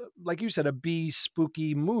like you said, a B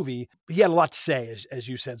spooky movie. He had a lot to say, as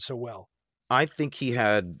you said so well. I think he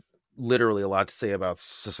had literally a lot to say about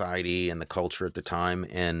society and the culture at the time.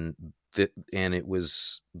 And it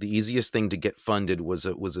was the easiest thing to get funded was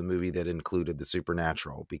a movie that included the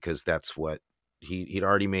supernatural, because that's what he'd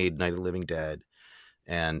already made Night of the Living Dead.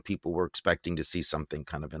 and people were expecting to see something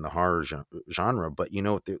kind of in the horror genre. But you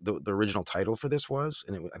know what the original title for this was?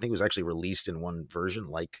 And I think it was actually released in one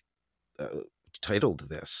version, titled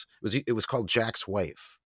this. It was called Jack's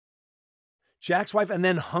Wife. Jack's Wife, and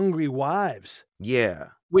then Hungry Wives. Yeah.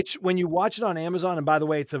 Which, when you watch it on Amazon, and by the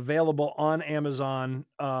way, it's available on Amazon.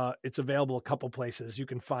 It's available a couple places. You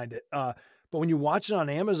can find it. But when you watch it on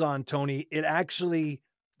Amazon, Tony, it actually,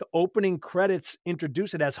 the opening credits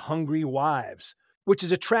introduce it as Hungry Wives, which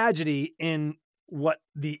is a tragedy in what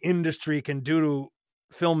the industry can do to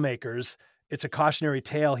filmmakers. It's a cautionary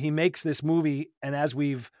tale. He makes this movie, and as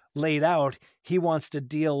we've laid out, he wants to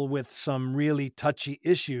deal with some really touchy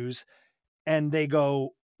issues. And they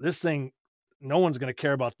go, this thing, no one's going to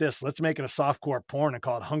care about this. Let's make it a softcore porn and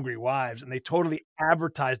call it Hungry Wives. And they totally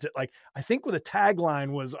advertised it. Like, I think with a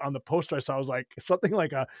tagline was on the poster I saw, I was like, something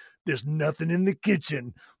like there's nothing in the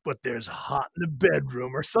kitchen, but there's hot in the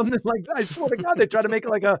bedroom, or something like that. I swear to God, they try to make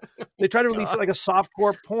it they try to release it like a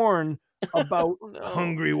softcore porn about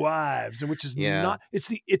Hungry Wives, which is not,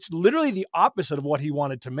 it's literally the opposite of what he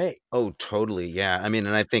wanted to make. Oh, totally. Yeah. I mean,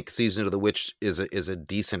 and I think Season of the Witch is a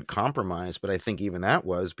decent compromise, but I think even that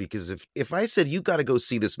was because if I said you got to go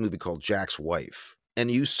see this movie called Jack's Wife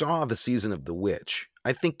and you saw the Season of the Witch,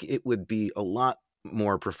 I think it would be a lot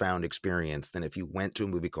more profound experience than if you went to a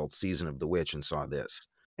movie called Season of the Witch and saw this.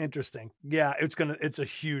 Interesting. Yeah. It's a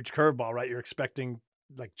huge curveball, right? You're expecting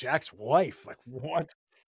like Jack's Wife. Like, what?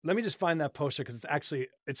 Let me just find that poster because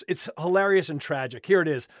it's hilarious and tragic. Here it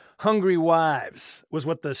is. Hungry Wives was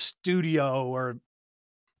what the studio, or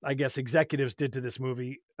I guess executives, did to this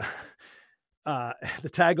movie. The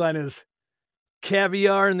tagline is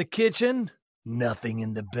caviar in the kitchen, nothing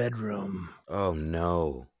in the bedroom. Oh,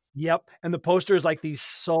 no. Yep. And the poster is like these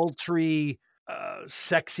sultry,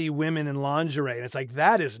 sexy women in lingerie. And it's like,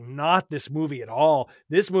 that is not this movie at all.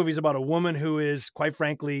 This movie is about a woman who is, quite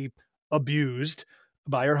frankly, abused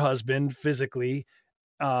by her husband physically,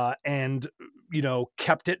 and,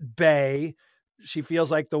 kept at bay. She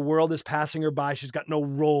feels like the world is passing her by. She's got no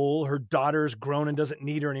role. Her daughter's grown and doesn't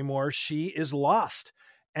need her anymore. She is lost.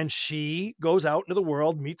 And she goes out into the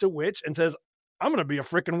world, meets a witch, and says, I'm going to be a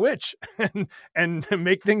freaking witch and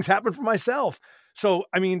make things happen for myself. So,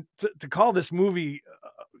 I mean, to call this movie,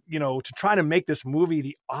 to try to make this movie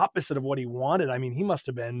the opposite of what he wanted, I mean, he must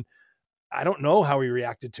have been, I don't know how he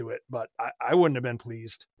reacted to it, but I wouldn't have been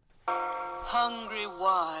pleased. Hungry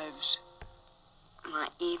Wives. My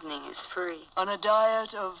evening is free. On a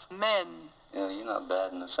diet of men. Yeah, you're not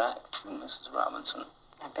bad in the sack, Mrs. Robinson.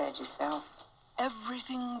 Not bad yourself.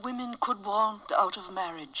 Everything women could want out of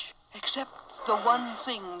marriage, except the one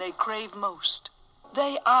thing they crave most.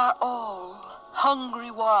 They are all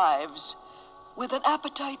hungry wives with an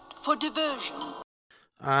appetite for diversion.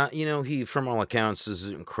 He, from all accounts, is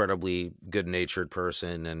an incredibly good-natured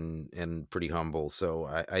person and pretty humble. So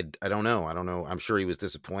I don't know. I'm sure he was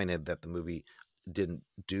disappointed that the movie didn't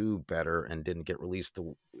do better and didn't get released,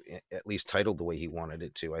 at least titled the way he wanted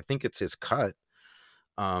it to. I think it's his cut,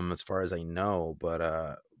 as far as I know. But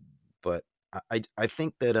I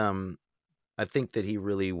think that he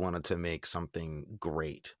really wanted to make something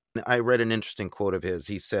great. I read an interesting quote of his.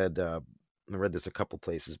 He said, I read this a couple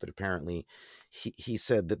places, but apparently he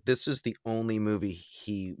said that this is the only movie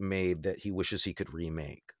he made that he wishes he could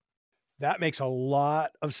remake. That makes a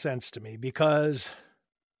lot of sense to me, because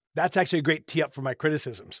that's actually a great tee up for my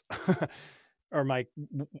criticisms or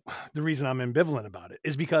the reason I'm ambivalent about it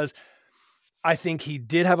is because I think he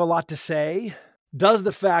did have a lot to say. Does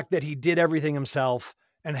the fact that he did everything himself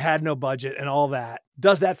and had no budget and all that,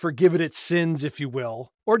 does that forgive it its sins, if you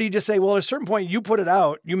will? Or do you just say, well, at a certain point you put it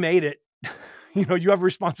out, you made it, you have a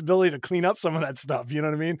responsibility to clean up some of that stuff. You know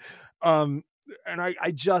what I mean? And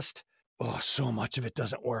I just, so much of it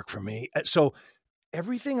doesn't work for me. So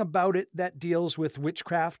everything about it that deals with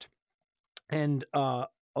witchcraft and a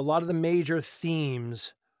lot of the major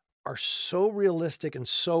themes are so realistic and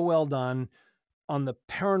so well done. On the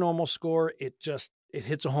paranormal score, it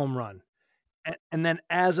hits a home run. And then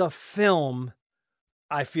as a film,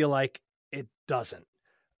 I feel like it doesn't.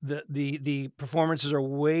 The performances are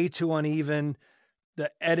way too uneven.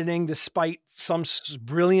 The editing, despite some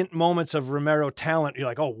brilliant moments of Romero talent, you're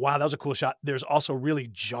like, oh, wow, that was a cool shot. There's also really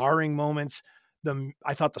jarring moments.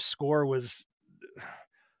 I thought the score was,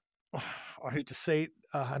 I hate to say,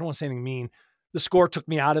 I don't want to say anything mean. The score took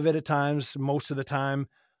me out of it at times, most of the time.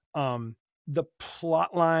 The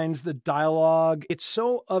plot lines, the dialogue, it's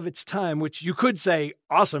so of its time, which you could say,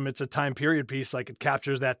 awesome, it's a time period piece, like it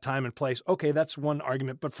captures that time and place. Okay, that's one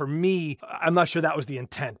argument. But for me, I'm not sure that was the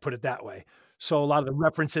intent, put it that way. So a lot of the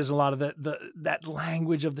references, a lot of that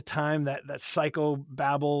language of the time, that psycho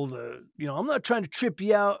babble, I'm not trying to trip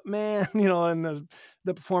you out, man, and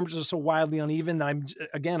the performances are so wildly uneven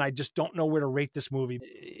that I just don't know where to rate this movie.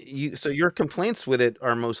 So your complaints with it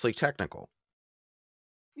are mostly technical.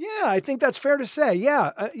 Yeah, I think that's fair to say.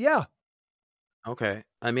 Yeah, yeah. Okay.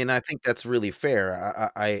 I mean, I think that's really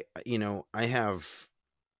fair. I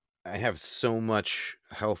have so much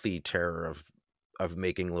healthy terror of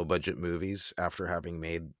making low budget movies after having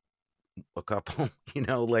made a couple.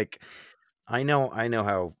 Like I know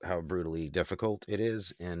how brutally difficult it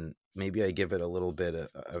is, and maybe I give it a little bit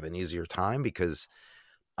of an easier time because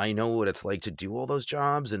I know what it's like to do all those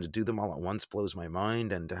jobs, and to do them all at once blows my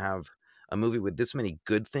mind, and to have a movie with this many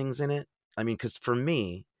good things in it. I mean, because for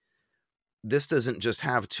me, this doesn't just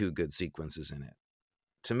have 2 good sequences in it.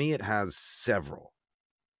 To me, it has several.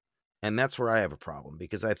 And that's where I have a problem,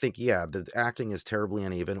 because I think, the acting is terribly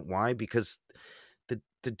uneven. Why? Because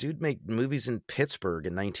the dude made movies in Pittsburgh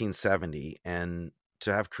in 1970, and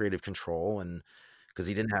to have creative control, and because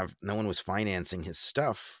no one was financing his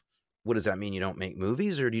stuff. What does that mean? You don't make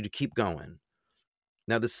movies, or do you keep going?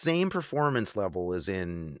 Now, the same performance level is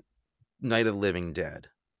in Night of the Living Dead.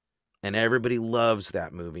 And everybody loves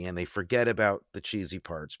that movie, and they forget about the cheesy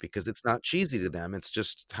parts because it's not cheesy to them. It's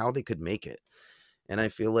just how they could make it. And I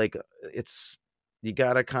feel like you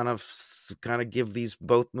got to kind of give these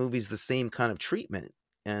both movies the same kind of treatment,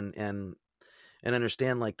 and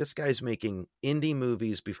understand, like, this guy's making indie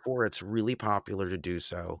movies before it's really popular to do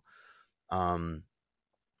so. And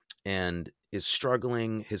is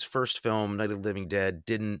struggling. His first film, Night of the Living Dead,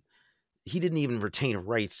 he didn't even retain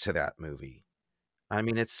rights to that movie. I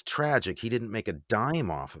mean, it's tragic. He didn't make a dime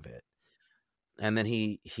off of it. And then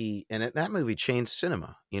that movie changed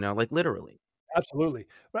cinema, like literally. Absolutely.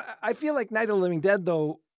 But I feel like Night of the Living Dead,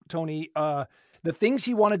 though, Tony, the things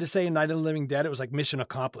he wanted to say in Night of the Living Dead, it was like mission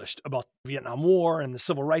accomplished about the Vietnam War and the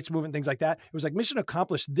civil rights movement, things like that. It was like mission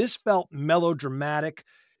accomplished. This felt melodramatic,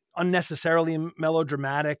 unnecessarily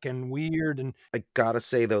melodramatic and weird. And I gotta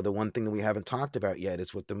say, though, the one thing that we haven't talked about yet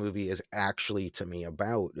is what the movie is actually, to me,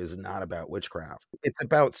 is not about witchcraft. It's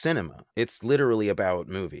about cinema. It's literally about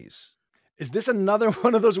movies. Is this another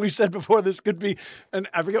one of those we've said before? This could be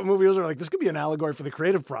I forget what movie it was, like, this could be an allegory for the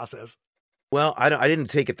creative process. Well, I didn't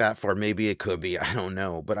take it that far. Maybe it could be. I don't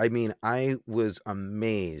know. But I mean, I was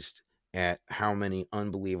amazed at how many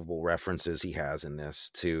unbelievable references he has in this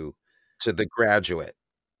to The Graduate,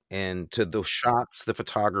 and to the shots, the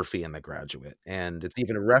photography in The Graduate. And it's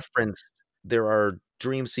even referenced. There are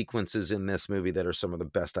dream sequences in this movie that are some of the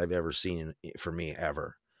best I've ever seen, for me,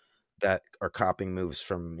 ever, that are copying moves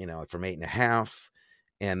from 8½,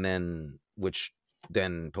 and then which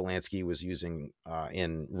then Polanski was using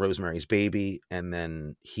in Rosemary's Baby, and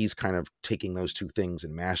then he's kind of taking those 2 things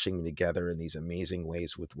and mashing them together in these amazing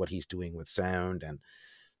ways with what he's doing with sound. And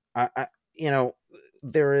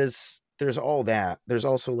there's all that. There's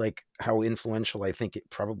also, like, how influential I think it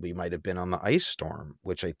probably might have been on the Ice Storm,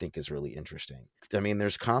 which I think is really interesting. I mean,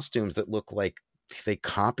 there's costumes that look like they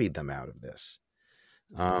copied them out of this.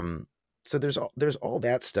 So there's all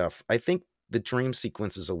that stuff. I think the dream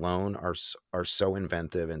sequences alone are so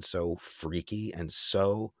inventive and so freaky and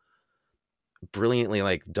so brilliantly,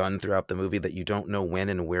 like, done throughout the movie that you don't know when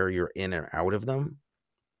and where you're in or out of them.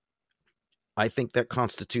 I think that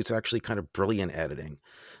constitutes actually kind of brilliant editing.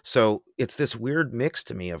 So it's this weird mix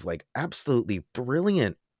to me of, like, absolutely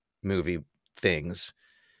brilliant movie things,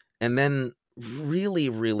 and then really,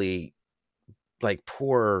 really, like,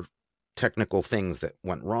 poor technical things that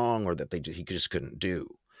went wrong, or that he just couldn't do,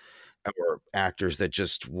 or actors that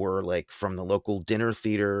just were, like, from the local dinner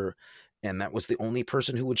theater, and that was the only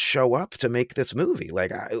person who would show up to make this movie.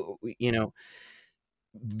 Like,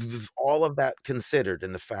 all of that considered,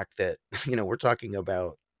 and the fact that we're talking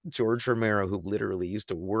about George Romero, who literally used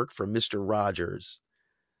to work for Mr. Rogers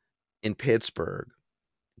in Pittsburgh,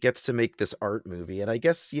 gets to make this art movie. And I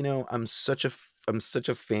guess I'm such a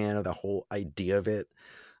fan of the whole idea of it,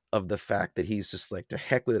 of the fact that he's just like, to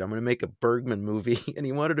heck with it, I'm going to make a Bergman movie. And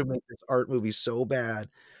he wanted to make this art movie so bad.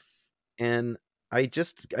 And I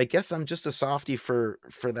guess I'm just a softie for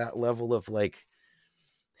that level of, like,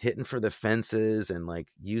 hitting for the fences, and, like,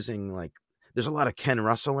 using, like, there's a lot of Ken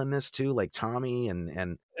Russell in this too, like Tommy,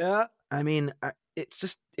 and yeah. I mean, it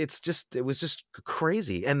was just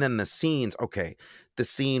crazy. And then the scenes, okay, the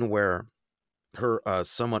scene where her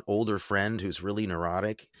somewhat older friend, who's really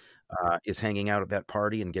neurotic, is hanging out at that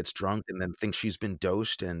party and gets drunk and then thinks she's been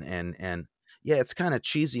dosed, and yeah, it's kind of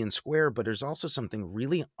cheesy and square, but there's also something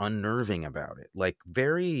really unnerving about it, like,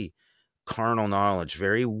 very carnal knowledge,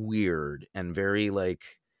 very weird, and very, like,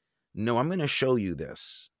 no, I'm going to show you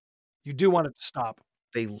this. You do want it to stop.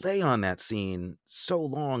 They lay on that scene so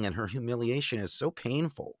long and her humiliation is so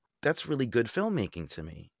painful. That's really good filmmaking to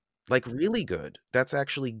me. Like really good. That's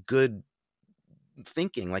actually good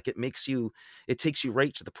thinking. Like it takes you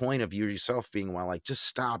right to the point of you yourself being, well, like, just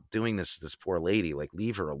stop doing this poor lady, like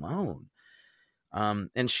leave her alone.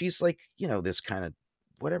 And she's like, this kind of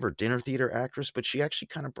whatever dinner theater actress, but she actually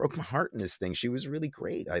kind of broke my heart in this thing. She was really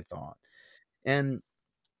great, I thought. And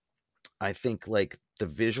I think like the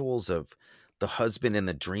visuals of the husband in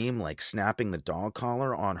the dream, like snapping the dog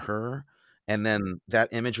collar on her, and then that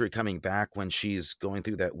imagery coming back when she's going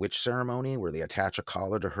through that witch ceremony where they attach a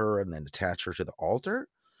collar to her and then attach her to the altar.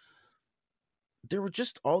 There were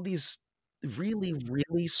just all these really,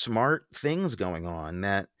 really smart things going on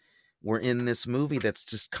that were in this movie that's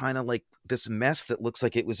just kind of like this mess that looks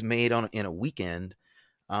like it was made in a weekend.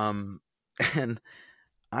 And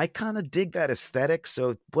I kind of dig that aesthetic, so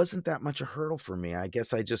it wasn't that much a hurdle for me. I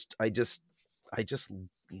guess I just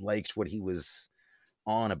liked what he was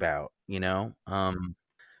on about,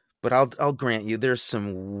 but I'll grant you there's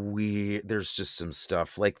just some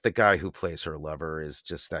stuff like the guy who plays her lover is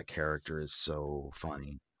just, that character is so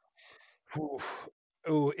funny.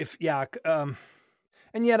 Oh,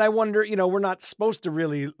 and yet I wonder, we're not supposed to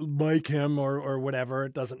really like him or whatever.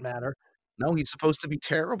 It doesn't matter. No, he's supposed to be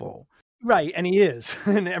terrible. Right, and he is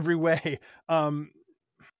in every way.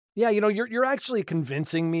 Yeah, you're actually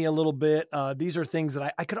convincing me a little bit. These are things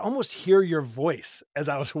that I could almost hear your voice as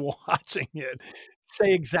I was watching it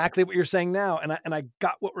say exactly what you're saying now, and I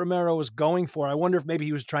got what Romero was going for. I wonder if maybe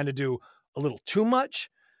he was trying to do a little too much,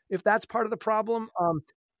 if that's part of the problem.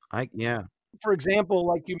 Yeah. For example,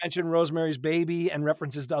 like you mentioned Rosemary's Baby and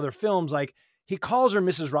references to other films, like he calls her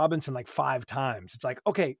Mrs. Robinson like 5 times. It's like,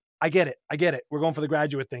 okay, I get it. We're going for the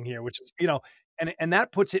Graduate thing here, which is, and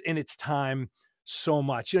that puts it in its time so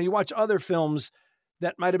much. You watch other films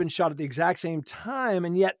that might have been shot at the exact same time,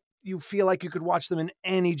 and yet you feel like you could watch them in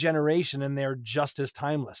any generation and they're just as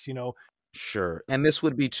timeless, Sure. And this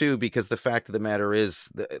would be too, because the fact of the matter is,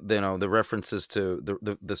 the references to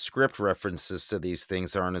the script references to these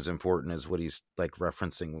things aren't as important as what he's like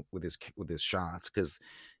referencing with his shots, because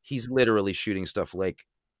he's literally shooting stuff like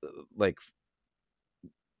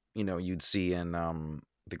you'd see in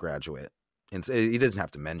The Graduate. And he doesn't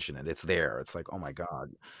have to mention it. It's there. It's like, oh my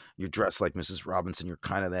God, you're dressed like Mrs. Robinson. You're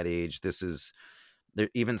kind of that age. This is there.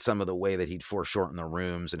 Even some of the way that he'd foreshorten the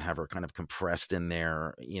rooms and have her kind of compressed in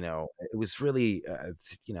there, it was really,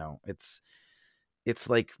 it's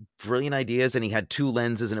like brilliant ideas. And he had 2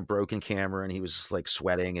 lenses and a broken camera, and he was just like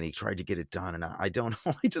sweating, and he tried to get it done. And I don't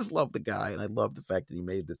know. I just love the guy, and I love the fact that he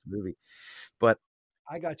made this movie. But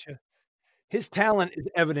I got you. His talent is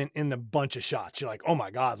evident in the bunch of shots. You're like, oh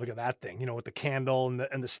my God, look at that thing, with the candle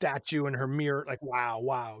and the statue and her mirror. Like,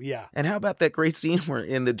 wow. Yeah. And how about that great scene where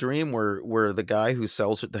in the dream where the guy who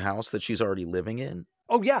sells her the house that she's already living in?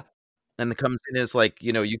 Oh yeah. And comes in and is like,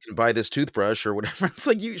 you can buy this toothbrush or whatever. It's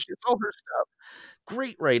like, it's all her stuff.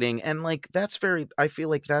 Great writing. And like, I feel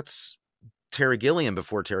like that's Terry Gilliam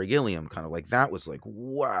before Terry Gilliam, kind of like, that was like,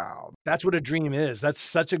 wow. That's what a dream is. That's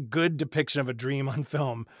such a good depiction of a dream on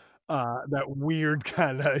film. That weird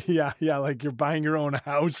kind of, yeah, like you're buying your own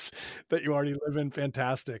house that you already live in.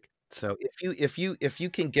 Fantastic. So if you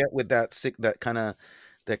can get with that kind of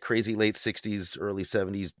that crazy late 60s, early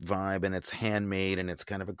 70s vibe, and it's handmade and it's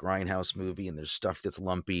kind of a grindhouse movie, and there's stuff that's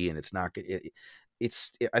lumpy and it's not good,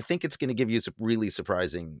 I think it's going to give you a really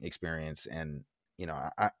surprising experience. And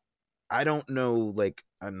I don't know, like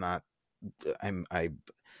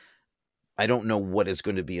I don't know what is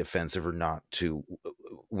going to be offensive or not to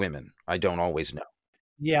women. I don't always know.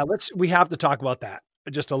 Yeah, we have to talk about that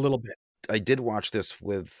just a little bit. I did watch this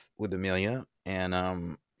with Amelia,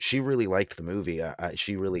 and she really liked the movie.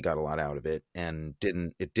 She really got a lot out of it, and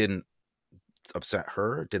it didn't upset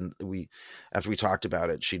her. After we talked about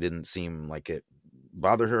it, she didn't seem like it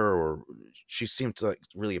bothered her, or she seemed to like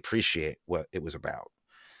really appreciate what it was about.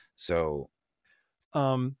 So,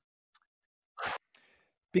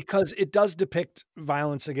 because it does depict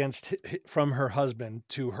violence from her husband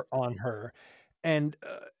to her on her, and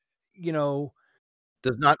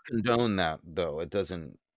does not condone that, though. It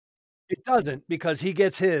doesn't, because he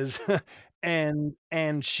gets his, and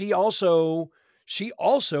she also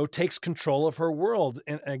takes control of her world.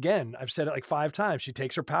 And again, I've said it like 5 times. She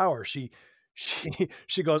takes her power. She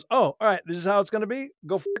goes, oh, all right, this is how it's going to be.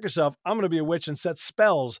 Go fuck yourself. I'm going to be a witch and set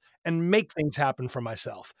spells and make things happen for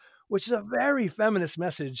myself, which is a very feminist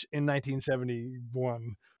message in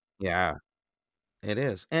 1971. Yeah, it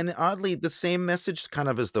is. And oddly, the same message kind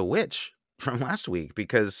of as The Witch from last week,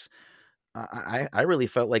 because I really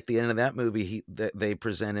felt like the end of that movie, they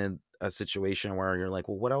presented a situation where you're like,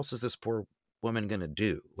 well, what else is this poor woman going to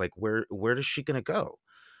do? Like, where is she going to go?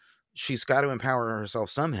 She's got to empower herself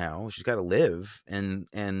somehow. She's got to live, and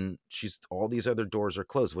she's, all these other doors are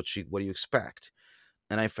closed. What do you expect?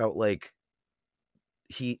 And I felt like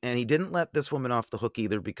he didn't let this woman off the hook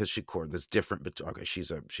either, because she court this different, but okay,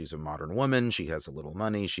 she's a modern woman. She has a little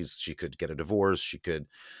money. She could get a divorce. She could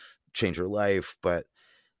change her life. But,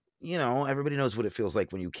 you know, everybody knows what it feels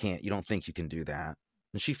like when you don't think you can do that.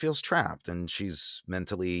 And she feels trapped, and she's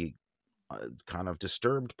mentally kind of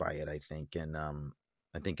disturbed by it, I think. And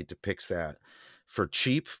I think it depicts that for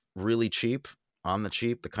cheap, really cheap, on the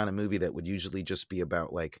cheap, the kind of movie that would usually just be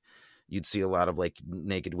about, like, you'd see a lot of like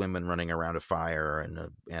naked women running around a fire and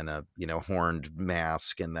a you know, horned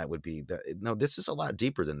mask, and that would be no, this is a lot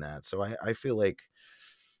deeper than that. So I feel like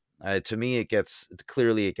to me it gets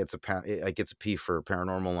a P for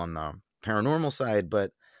paranormal on the paranormal side,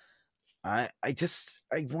 but I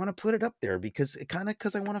want to put it up there because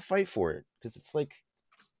I want to fight for it, because it's like,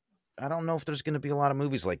 I don't know if there's going to be a lot of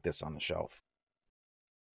movies like this on the shelf.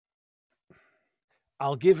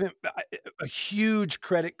 I'll give him a huge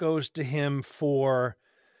credit goes to him for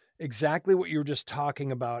exactly what you were just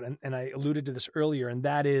talking about. And I alluded to this earlier, and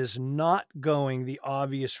that is not going the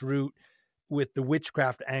obvious route with the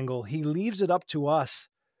witchcraft angle. He leaves it up to us.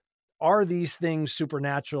 Are these things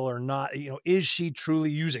supernatural or not? You know, is she truly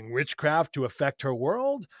using witchcraft to affect her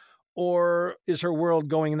world, or is her world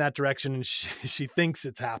going in that direction and she thinks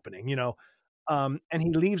it's happening, you know? And he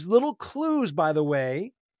leaves little clues, by the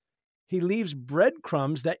way. He leaves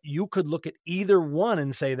breadcrumbs that you could look at either one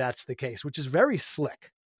and say that's the case, which is very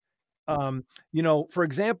slick. You know, for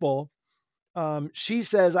example, she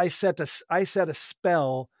says, I set a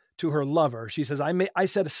spell to her lover. She says, I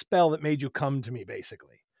set a spell that made you come to me,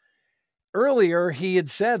 basically. Earlier, he had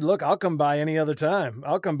said, look, I'll come by any other time.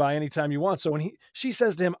 I'll come by anytime you want. So when she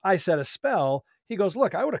says to him, I set a spell, he goes,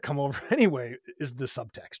 look, I would have come over anyway, is the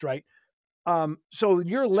subtext, right? So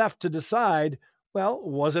you're left to decide, well,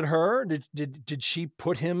 was it her? Did she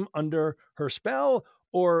put him under her spell,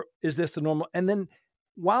 or is this the normal? And then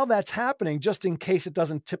while that's happening, just in case it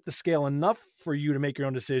doesn't tip the scale enough for you to make your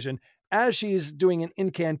own decision, as she's doing an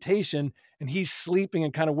incantation and he's sleeping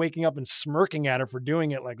and kind of waking up and smirking at her for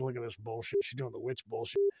doing it, like, look at this bullshit. She's doing the witch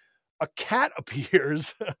bullshit. A cat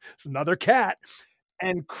appears, it's another cat,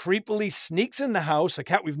 and creepily sneaks in the house, a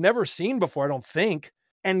cat we've never seen before, I don't think,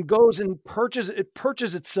 and goes and perches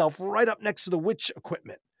itself right up next to the witch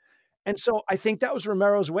equipment. And so I think that was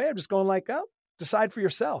Romero's way of just going like, oh, decide for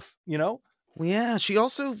yourself, you know? Well, yeah, she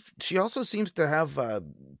also seems to have a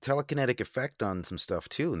telekinetic effect on some stuff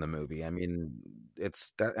too in the movie. I mean,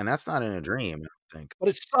 it's that, and that's not in a dream, I don't think. But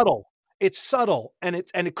it's subtle. It's subtle, and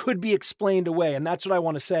it could be explained away. And that's what I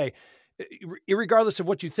want to say. Irregardless of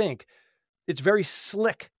what you think, it's very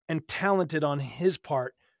slick and talented on his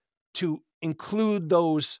part to include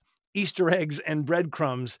those Easter eggs and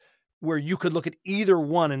breadcrumbs where you could look at either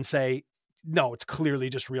one and say, no, it's clearly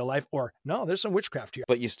just real life, or no, there's some witchcraft here.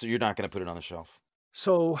 But you're not going to put it on the shelf.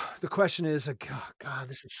 So the question is, God,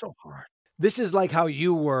 this is so hard. This is like how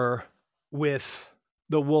you were with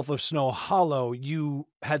The Wolf of Snow Hollow. You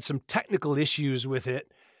had some technical issues with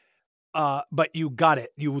it, but you got it.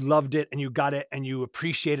 You loved it, and you got it, and you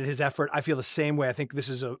appreciated his effort. I feel the same way. I think this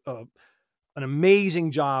is an amazing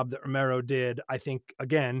job that Romero did. I think,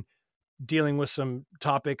 again, dealing with some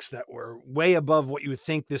topics that were way above what you would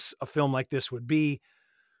think a film like this would be.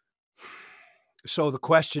 So the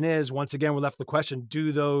question is, once again, we're left the question,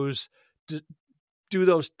 do those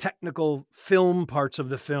technical film parts of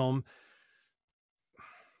the film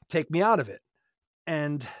take me out of it?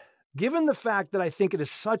 And given the fact that I think it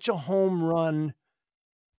is such a home run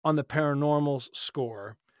on the paranormal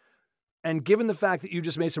score, and given the fact that you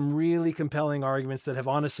just made some really compelling arguments that have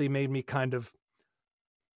honestly made me kind of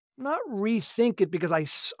not rethink it, because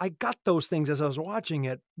I got those things as I was watching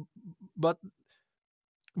it, but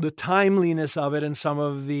the timeliness of it and some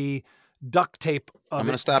of the duct tape of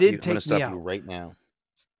it did take me out. I'm going to stop you right now.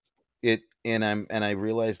 I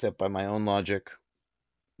realized that by my own logic,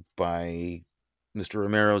 by Mr.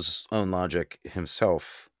 Romero's own logic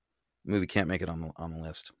himself, the movie can't make it on the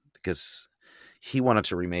list, because he wanted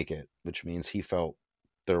to remake it, which means he felt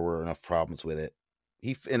there were enough problems with it.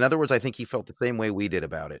 In other words, I think he felt the same way we did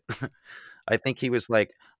about it. I think he was like,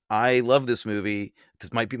 I love this movie.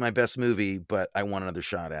 This might be my best movie, but I want another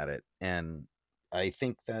shot at it. And I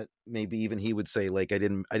think that maybe even he would say, like, it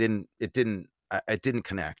didn't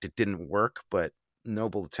connect. It didn't work, but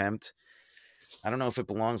noble attempt. I don't know if it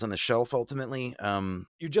belongs on the shelf ultimately.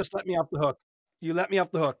 You just let me off the hook. You let me off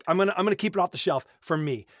the hook. I'm gonna keep it off the shelf for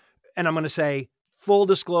me. And I'm gonna say, full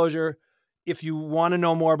disclosure, if you want to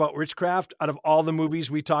know more about witchcraft, out of all the movies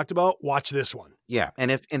we talked about, watch this one. Yeah,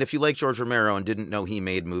 and if you like George Romero and didn't know he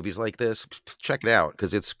made movies like this, check it out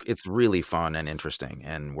because it's really fun and interesting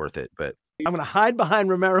and worth it. But I'm going to hide behind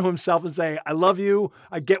Romero himself and say, I love you.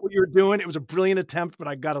 I get what you're doing. It was a brilliant attempt, but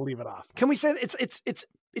I got to leave it off. Can we say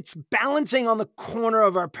it's balancing on the corner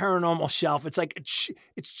of our paranormal shelf? It's like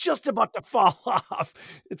it's just about to fall off.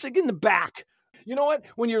 It's like in the back. You know what?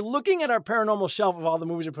 When you're looking at our paranormal shelf of all the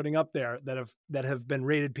movies we're putting up there that have been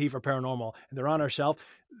rated P for paranormal, and they're on our shelf,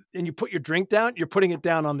 and you put your drink down, you're putting it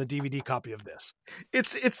down on the DVD copy of this.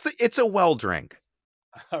 it's a well drink.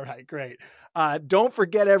 All right, great. Don't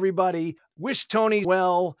forget, everybody, wish Tony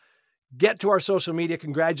well. Get to our social media,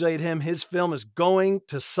 congratulate him. His film is going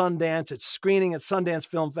to Sundance. It's screening at Sundance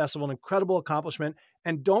Film Festival, an incredible accomplishment.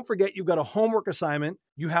 And don't forget, you've got a homework assignment.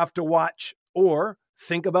 You have to watch or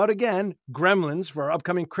think about again Gremlins for our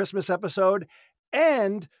upcoming Christmas episode,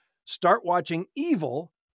 and start watching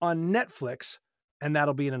Evil on Netflix, and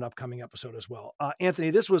that'll be in an upcoming episode as well. Anthony,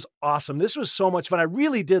 this was awesome. This was so much fun. I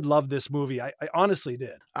really did love this movie. I honestly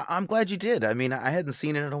did. I'm glad you did. I mean, I hadn't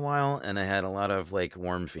seen it in a while, and I had a lot of like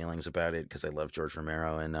warm feelings about it because I love George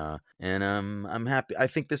Romero, and I'm happy. I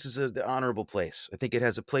think this is the honorable place. I think it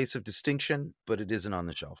has a place of distinction, but it isn't on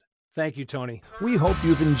the shelf. Thank you, Tony. We hope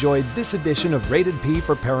you've enjoyed this edition of Rated P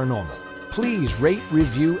for Paranormal. Please rate,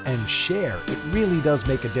 review, and share. It really does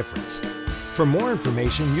make a difference. For more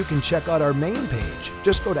information, you can check out our main page.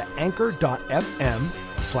 Just go to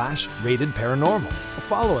anchor.fm/ratedparanormal.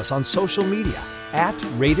 Follow us on social media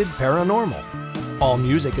 @Rated Paranormal. All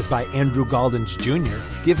music is by Andrew Galdens Jr.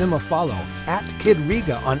 Give him a follow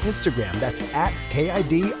 @KidRiga on Instagram. That's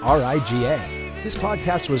 @KIDRIGA. This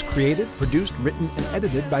podcast was created, produced, written, and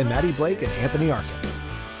edited by Maddie Blake and Anthony Arkin.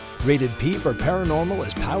 Rated P for Paranormal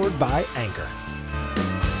is powered by Anchor.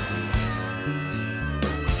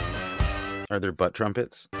 Are there butt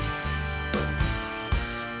trumpets?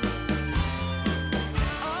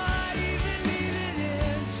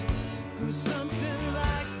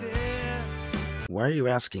 Why are you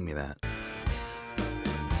asking me that?